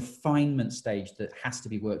incremental refinement stage that has to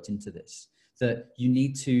be worked into this, that you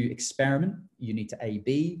need to experiment, you need to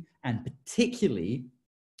A/B, and particularly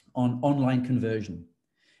on online conversion.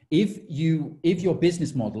 If your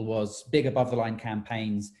business model was big above the line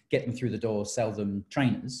campaigns, get them through the door, sell them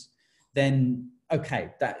trainers, then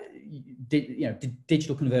okay,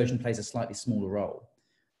 digital conversion plays a slightly smaller role.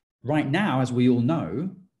 Right now, as we all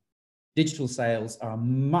know, digital sales are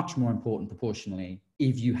much more important proportionally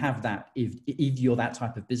if you have that, if you're that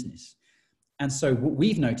type of business. And so what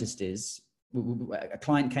we've noticed is a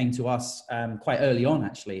client came to us quite early on,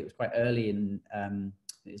 actually. It was quite early in,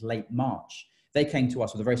 it was late March. They came to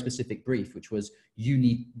us with a very specific brief, which was,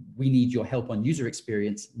 we need your help on user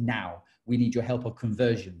experience now. We need your help on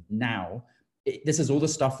conversion now. This is all the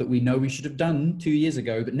stuff that we know we should have done 2 years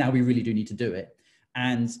ago, but now we really do need to do it.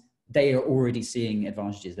 And they are already seeing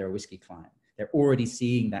advantages. They're a whiskey client. They're already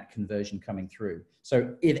seeing that conversion coming through.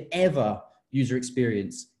 So if ever user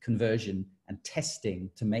experience, conversion, and testing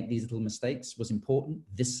to make these little mistakes was important,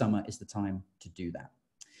 this summer is the time to do that.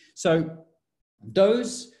 So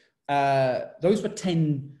those were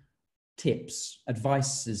 10 tips,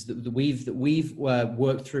 advices that we've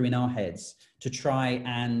worked through in our heads to try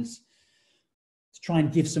and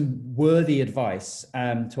give some worthy advice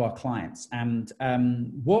to our clients. And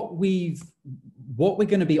what we're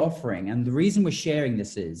going to be offering, and the reason we're sharing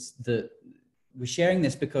this is that we're sharing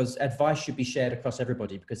this because advice should be shared across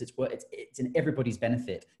everybody, because it's in everybody's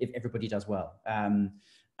benefit if everybody does well.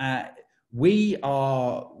 We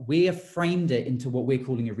have framed it into what we're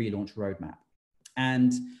calling a relaunch roadmap.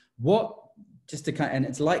 And and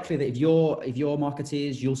it's likely that if you're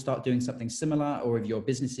marketeers, you'll start doing something similar, or if you're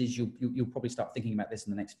businesses, you'll probably start thinking about this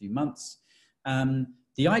in the next few months.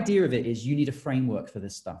 The idea of it is you need a framework for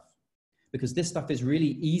this stuff, because this stuff is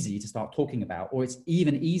really easy to start talking about, or it's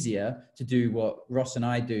even easier to do what Ross and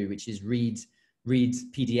I do, which is read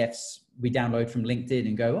PDFs we download from LinkedIn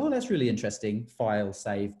and go, oh, that's really interesting, file,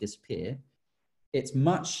 save, disappear. It's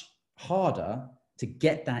much harder to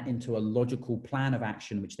get that into a logical plan of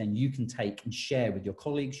action, which then you can take and share with your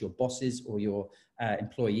colleagues, your bosses, or your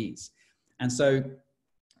employees. And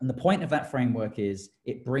the point of that framework is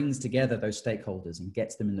it brings together those stakeholders and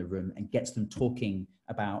gets them in the room and gets them talking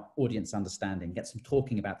about audience understanding, gets them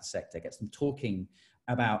talking about the sector, gets them talking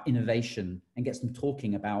about innovation, and gets them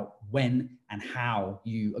talking about when and how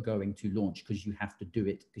you are going to launch, because you have to do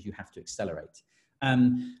it, because you have to accelerate.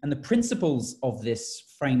 And the principles of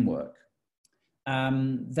this framework,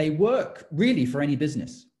 they work really for any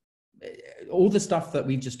business. All the stuff that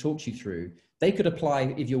we've just talked you through, they could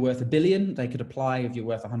apply if you're worth $1 billion, they could apply if you're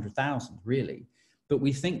worth 100,000, really. But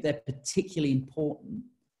we think they're particularly important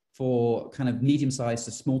for kind of medium-sized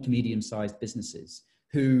to small to medium-sized businesses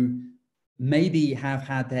who maybe have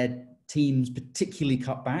had their teams particularly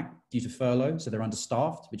cut back due to furlough, so they're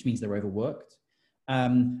understaffed, which means they're overworked,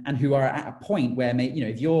 and who are at a point where,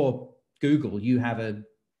 if you're Google, you have a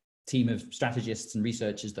team of strategists and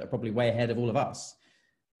researchers that are probably way ahead of all of us.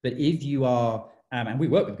 But if you are, and we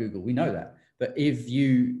work with Google, we know that, but if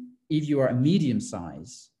you are a medium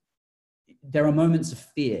size, there are moments of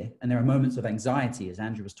fear and there are moments of anxiety, as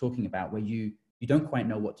Andrew was talking about, where you don't quite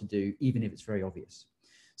know what to do, even if it's very obvious.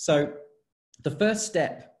 So the first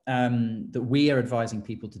step that we are advising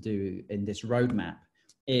people to do in this roadmap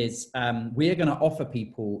is we are going to offer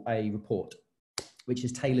people a report which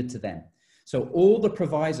is tailored to them. So all the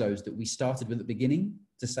provisos that we started with at the beginning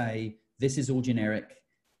to say, this is all generic,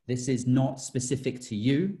 this is not specific to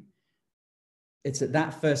you. It's at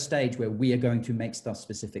that first stage where we are going to make stuff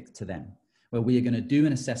specific to them, where we are going to do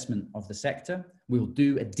an assessment of the sector. We'll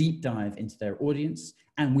do a deep dive into their audience,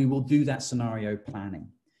 and we will do that scenario planning.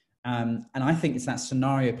 And I think it's that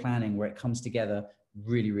scenario planning where it comes together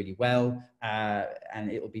really, really well.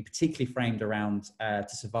 And it will be particularly framed around to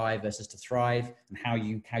survive versus to thrive, and how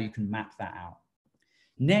you can map that out.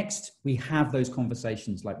 Next, we have those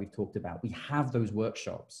conversations like we've talked about. We have those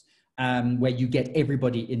workshops where you get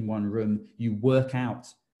everybody in one room, you work out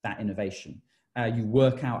that innovation, you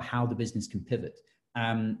work out how the business can pivot.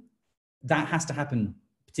 That has to happen,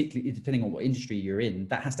 particularly depending on what industry you're in,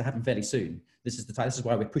 that has to happen fairly soon. This is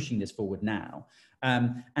why we're pushing this forward now.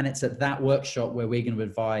 And it's at that workshop where we're going to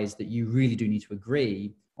advise that you really do need to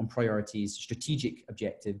agree on priorities, strategic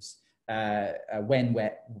objectives, when,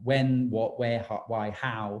 what, where, why,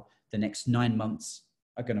 how the next 9 months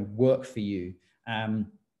are going to work for you.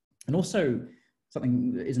 And also,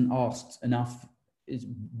 something that isn't asked enough is,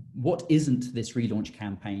 what isn't this relaunch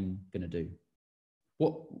campaign going to do?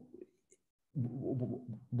 What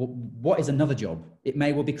is another job? It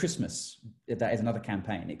may well be Christmas, if that is another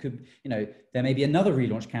campaign. It could, there may be another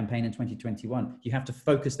relaunch campaign in 2021. You have to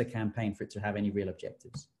focus the campaign for it to have any real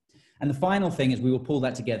objectives. And the final thing is we will pull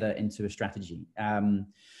that together into a strategy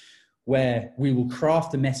where we will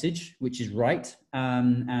craft a message which is right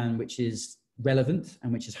and which is relevant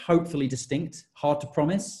and which is hopefully distinct. Hard to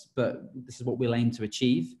promise, but this is what we'll aim to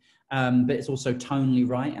achieve. But it's also tonally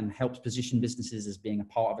right and helps position businesses as being a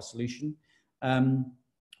part of a solution.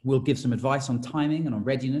 We'll give some advice on timing and on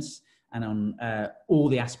readiness and on all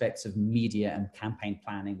the aspects of media and campaign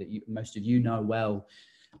planning that most of you know well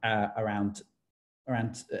around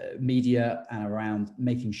media and around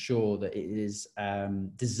making sure that it is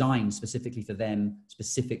designed specifically for them,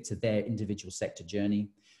 specific to their individual sector journey.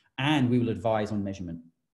 And we will advise on measurement,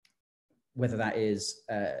 whether that is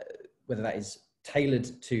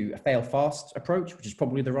tailored to a fail fast approach, which is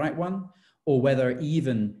probably the right one, or whether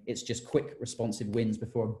even it's just quick responsive wins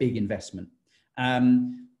before a big investment.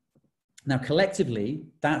 Now, collectively,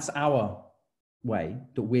 that's our way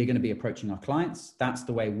that we're going to be approaching our clients. That's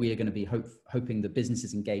the way we're going to be hoping that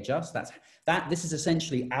businesses engage us. This is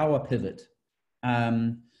essentially our pivot.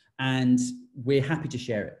 And we're happy to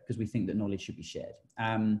share it because we think that knowledge should be shared.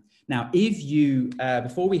 Now, if you,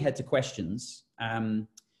 before we head to questions,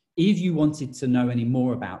 if you wanted to know any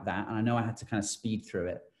more about that, and I know I had to kind of speed through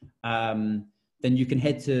it, then you can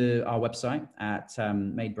head to our website at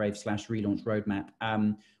MadeBrave/Relaunch Roadmap.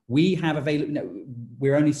 We have available,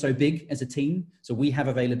 we're only so big as a team, so we have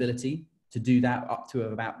availability to do that up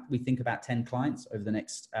to we think about 10 clients over the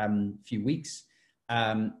next few weeks.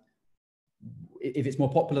 if it's more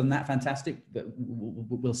popular than that, fantastic, but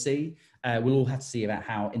we'll see. We'll all have to see about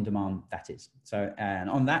how in demand that is. So, and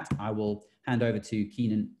on that, I will hand over to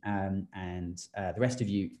Keenan and the rest of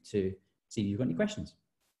you to see if you've got any questions.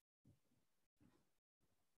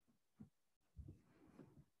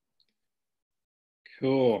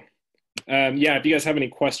 Cool. Yeah, if you guys have any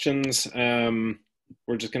questions,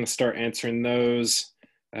 we're just going to start answering those.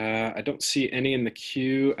 I don't see any in the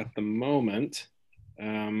queue at the moment,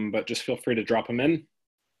 but just feel free to drop them in.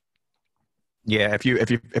 Yeah, if you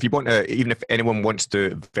want to, even if anyone wants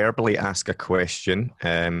to verbally ask a question,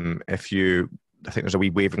 I think there's a wee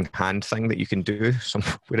waving hand thing that you can do.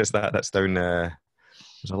 Where is that? That's down.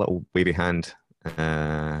 There's a little wavy hand.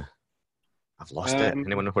 I've lost it.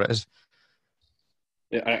 Anyone know what it is?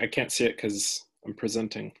 Yeah, I can't see it because I'm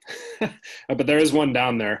presenting, but there is one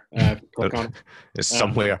down there. Click on it. It's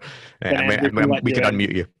somewhere. We can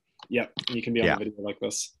unmute you. Yep, you can be on the video like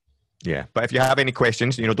this. Yeah, but if you have any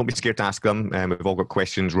questions, don't be scared to ask them. We've all got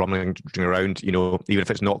questions rumbling around, even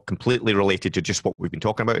if it's not completely related to just what we've been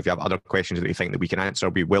talking about. If you have other questions that you think that we can answer,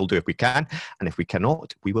 we will do if we can. And if we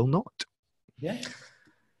cannot, we will not. Yeah.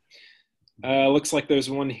 Looks like there's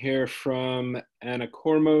one here from Anna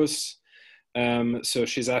Kormos. So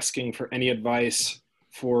she's asking for any advice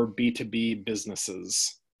for B2B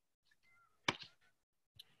businesses.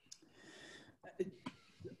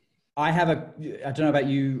 I don't know about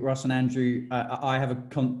you, Ross and Andrew. I have a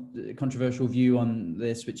controversial view on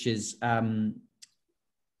this, which is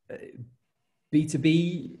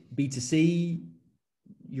B2B, B2C,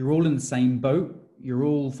 you're all in the same boat. You're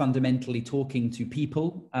all fundamentally talking to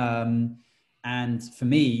people. And for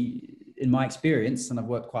me, in my experience, and I've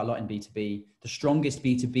worked quite a lot in B2B, the strongest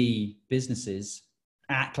B2B businesses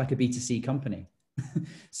act like a B2C company.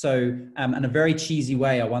 So, and a very cheesy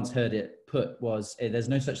way I once heard it put was, there's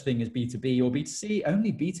no such thing as B2B or B2C,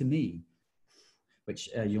 only B2Me, which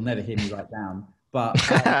you'll never hear me write down. But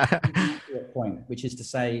point, which is to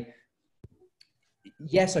say,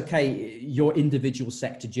 yes, okay, your individual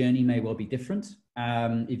sector journey may well be different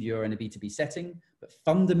if you're in a B2B setting, but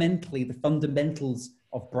fundamentally, the fundamentals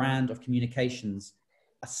of brand, of communications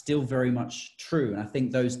are still very much true. And I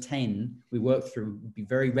think those 10 we work through would be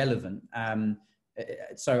very relevant.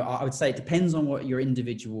 So I would say it depends on what your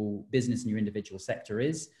individual business and your individual sector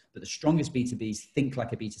is, but the strongest B2Bs think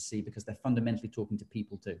like a B2C because they're fundamentally talking to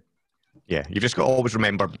people too. Yeah, you've just got to always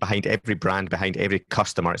remember, behind every brand, behind every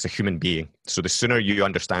customer, it's a human being. So the sooner you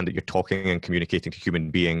understand that you're talking and communicating to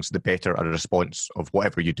human beings, the better a response of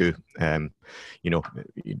whatever you do.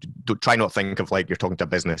 Try not think of like you're talking to a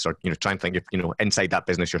business, or try and think if inside that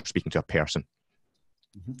business you're speaking to a person.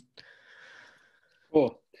 Mm-hmm.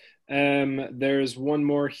 Cool. There's one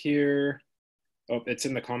more here. Oh, it's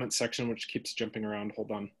in the comments section, which keeps jumping around.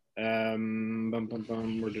 Hold on. Where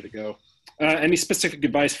did it go? Any specific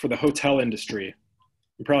advice for the hotel industry?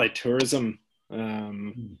 Probably tourism.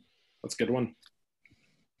 That's a good one.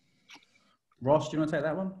 Ross, do you want to take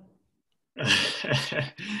that one?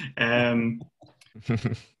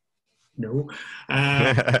 No.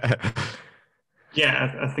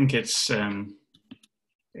 Yeah, I think it's a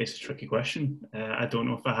tricky question. I don't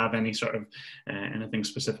know if I have any sort of anything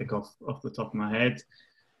specific off the top of my head.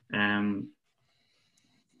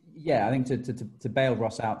 Yeah, I think to bail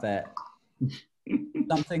Ross out there,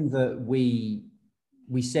 something that we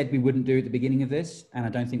said we wouldn't do at the beginning of this, and I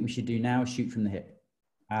don't think we should do now, is shoot from the hip.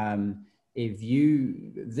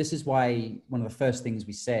 This is why one of the first things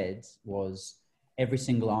we said was every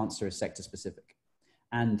single answer is sector specific,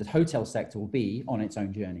 and the hotel sector will be on its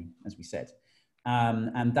own journey, as we said.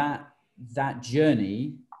 And that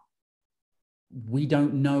journey, we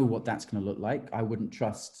don't know what that's going to look like. I wouldn't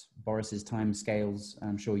trust Boris's time scales.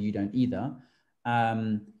 I'm sure you don't either.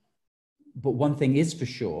 But one thing is for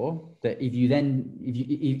sure, that if you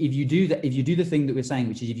do the thing that we're saying,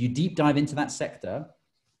 which is if you deep dive into that sector,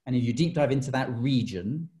 and if you deep dive into that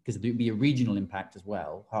region, because there would be a regional impact as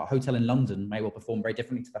well. A hotel in London may well perform very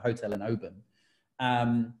differently to the hotel in Oban.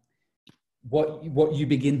 What you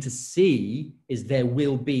begin to see is there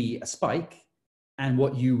will be a spike, and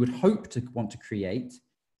what you would hope to want to create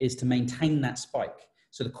is to maintain that spike.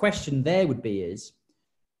 So the question there would be is,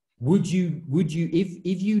 would you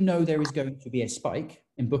if you know there is going to be a spike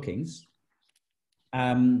in bookings,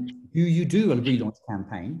 do you do a relaunch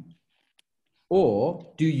campaign,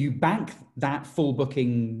 or do you bank that full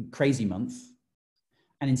booking crazy month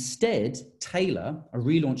and instead tailor a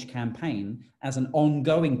relaunch campaign as an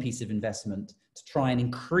ongoing piece of investment to try and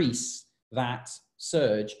increase that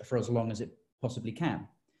surge for as long as it possibly can?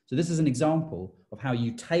 So this is an example of how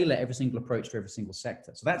you tailor every single approach to every single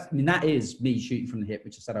sector. So that is me shooting from the hip,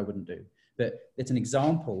 which I said I wouldn't do. but it's an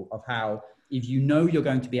example of how, if you know you're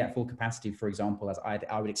going to be at full capacity, for example, as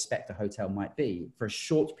I would expect a hotel might be for a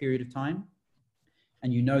short period of time,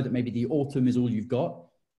 and you know that maybe the autumn is all you've got,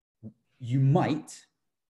 you might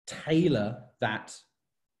tailor that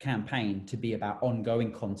campaign to be about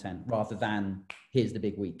ongoing content rather than here's the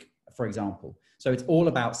big week, for example. So it's all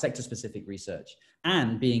about sector specific research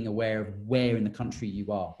and being aware of where in the country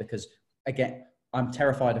you are, because again, I'm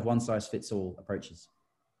terrified of one size fits all approaches.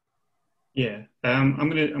 Yeah, I'm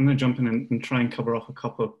gonna jump in and try and cover off a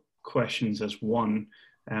couple of questions as one.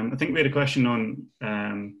 I think we had a question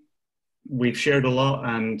on we've shared a lot,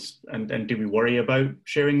 and do we worry about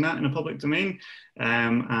sharing that in a public domain?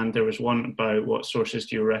 And there was one about what sources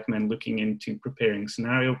do you recommend looking into preparing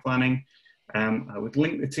scenario planning. I would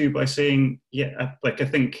link the two by saying, yeah, like I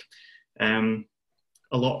think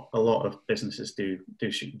a lot of businesses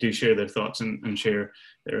do share their thoughts and share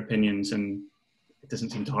their opinions, and it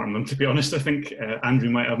doesn't seem to harm them, to be honest. I think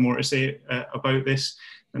Andrew might have more to say about this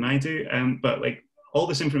than I do, but like all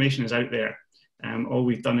this information is out there. All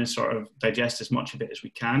we've done is sort of digest as much of it as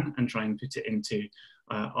we can and try and put it into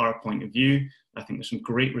our point of view. I think there's some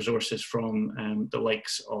great resources from the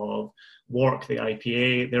likes of WARC, the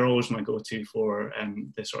IPA. They're always my go-to for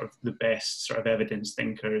the best sort of evidence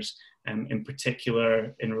thinkers. In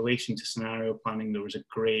particular, in relation to scenario planning, there was a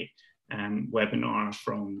great webinar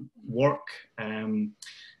from WARC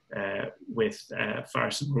with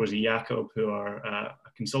Faris and Rosie Jacob, who are a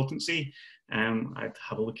consultancy. I'd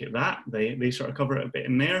have a look at that. They sort of cover it a bit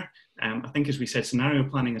in there. I think, as we said, scenario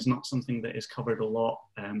planning is not something that is covered a lot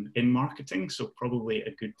in marketing, so probably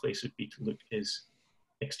a good place would be to look is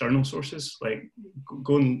external sources. Like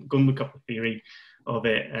go and look up the theory of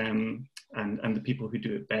it and the people who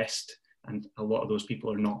do it best, and a lot of those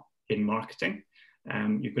people are not in marketing.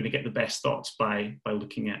 You're going to get the best thoughts by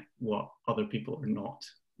looking at what other people are not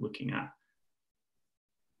looking at.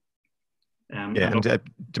 And to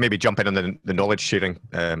maybe jump in on the knowledge sharing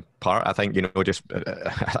part, I think, I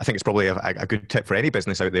think it's probably a good tip for any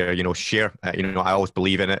business out there, share. I always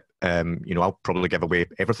believe in it. I'll probably give away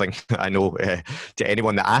everything I know to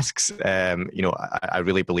anyone that asks. I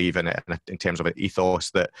really believe in it in terms of an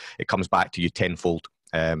ethos that it comes back to you tenfold.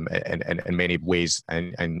 In many ways,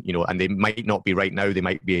 and they might not be right now. They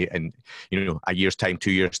might be in a year's time,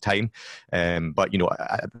 2 years' time. But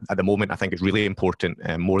at the moment, I think it's really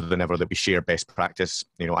important more than ever that we share best practice.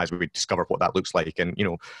 As we discover what that looks like, and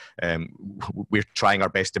we're trying our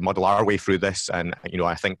best to muddle our way through this. And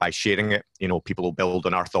I think by sharing it, people will build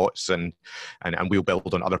on our thoughts, and we'll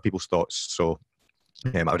build on other people's thoughts. So.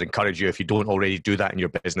 I would encourage you, if you don't already do that in your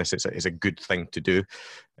business, it's a good thing to do,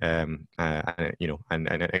 and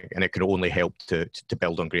it can only help to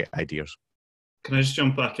build on great ideas. Can I just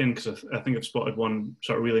jump back in, because I think I've spotted one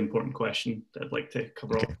sort of really important question that I'd like to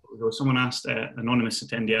cover off. Someone asked, anonymous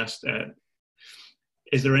attendee asked,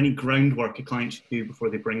 is there any groundwork a client should do before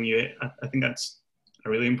they bring you it? I think that's a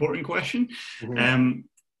really important question. Mm-hmm.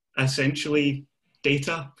 Essentially,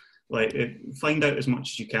 data. Find out as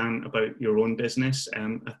much as you can about your own business.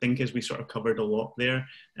 I think, as we sort of covered a lot there,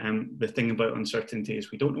 the thing about uncertainty is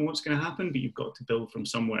we don't know what's going to happen, but you've got to build from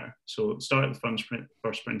somewhere. So start at the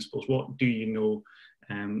first principles. What do you know?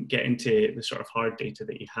 Get into the sort of hard data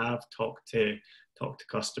that you have. Talk to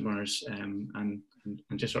customers, and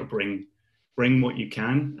just sort of bring what you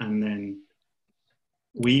can, and then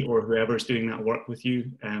we or whoever's doing that work with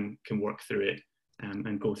you can work through it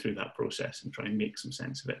and go through that process and try and make some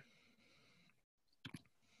sense of it.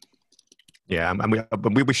 Yeah, and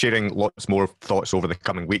we'll be sharing lots more thoughts over the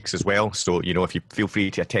coming weeks as well. So, if you feel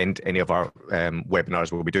free to attend any of our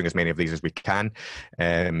webinars, we'll be doing as many of these as we can.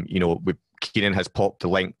 Keenan has popped the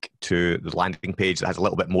link to the landing page that has a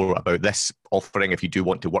little bit more about this offering. If you do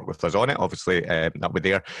want to work with us on it, obviously that'll be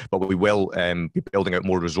there. But we will be building out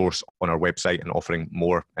more resource on our website and offering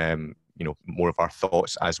more, more of our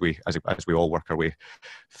thoughts as we all work our way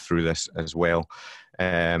through this as well.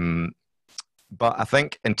 But I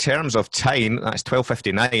think in terms of time, that's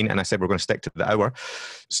 12:59, and I said we're going to stick to the hour.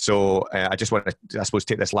 So I just want to, I suppose,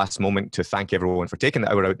 take this last moment to thank everyone for taking the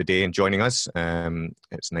hour out of the day and joining us.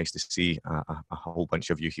 It's nice to see a whole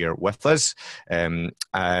bunch of you here with us.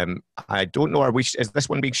 I don't know, is this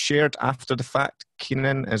one being shared after the fact,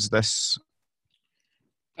 Keenan? Is this?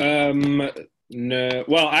 No.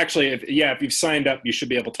 Well, actually, if you've signed up, you should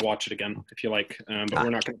be able to watch it again if you like. But we're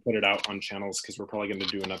not going to put it out on channels because we're probably going to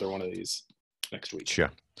do another one of these next week. Sure.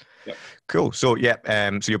 Yep. Cool. So yeah,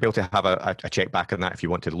 so you'll be able to have a check back on that if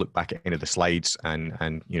you want to look back at any of the slides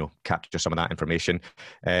and you know, capture some of that information.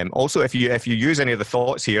 Also, if you use any of the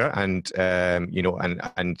thoughts here and you know,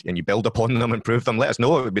 and you build upon them, improve them, let us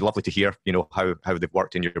know. It would be lovely to hear, you know, how they've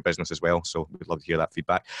worked in your business as well. So we'd love to hear that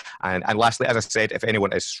feedback. And lastly, as I said, if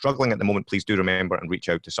anyone is struggling at the moment, please do remember and reach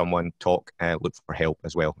out to someone, talk, look for help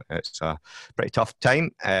as well. It's a pretty tough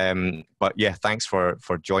time, but yeah, thanks for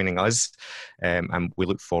joining us, and we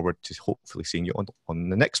look forward to hopefully seeing you on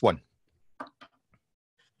the next one.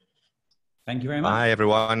 Thank you very much. Bye,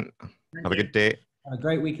 everyone. Have a good day. Have a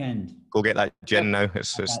great weekend. Go get that gin now.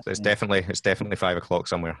 It's definitely 5 o'clock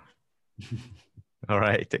somewhere. All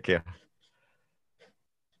right. Take care.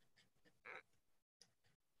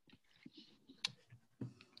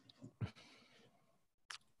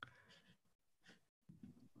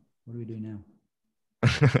 What do we do now?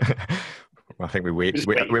 I think we wait.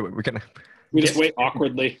 We just wait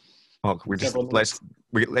awkwardly. Oh,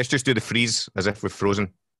 let's just do the freeze as if we've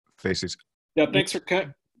frozen faces. Yeah, thanks for cut.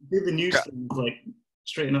 Do the news thing, like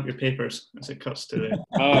straighten up your papers as it cuts to the.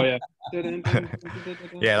 Oh yeah.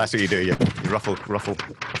 Yeah, that's what you do. You ruffle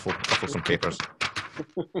some papers.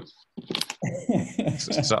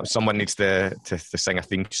 So someone needs to sing a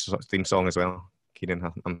theme song as well.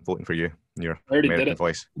 Keenan, I'm voting for you in your American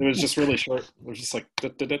voice. It was just really short. It was just like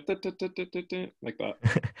like that.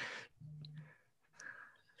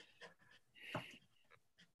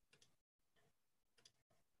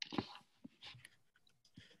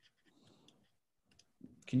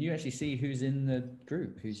 Can you actually see who's in the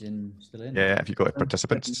group? Who's still in? Yeah, if you've got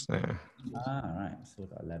participants. Right. So we've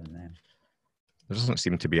got 11 there. There doesn't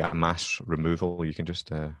seem to be a mass removal. You can just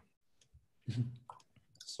sort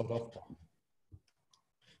of.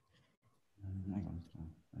 Hang on.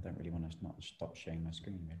 I don't really want to stop sharing my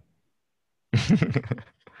screen. If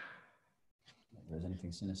there's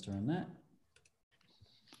anything sinister on that.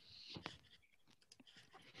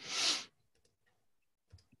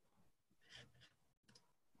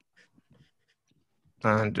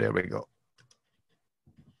 And there we go.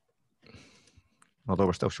 Although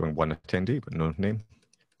we're still showing one attendee, but no name,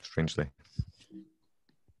 strangely.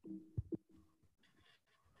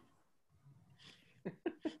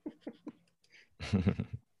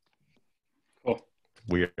 Cool.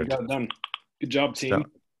 Weird. We got it done. Good job, team.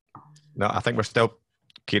 No, I think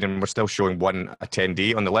Keenan, we're still showing one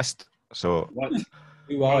attendee on the list. So what?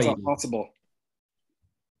 Who are you? Possible?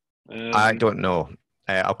 I don't know.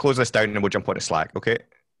 I'll close this down and we'll jump onto Slack, okay?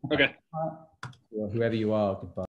 Okay. Well, whoever you are, goodbye.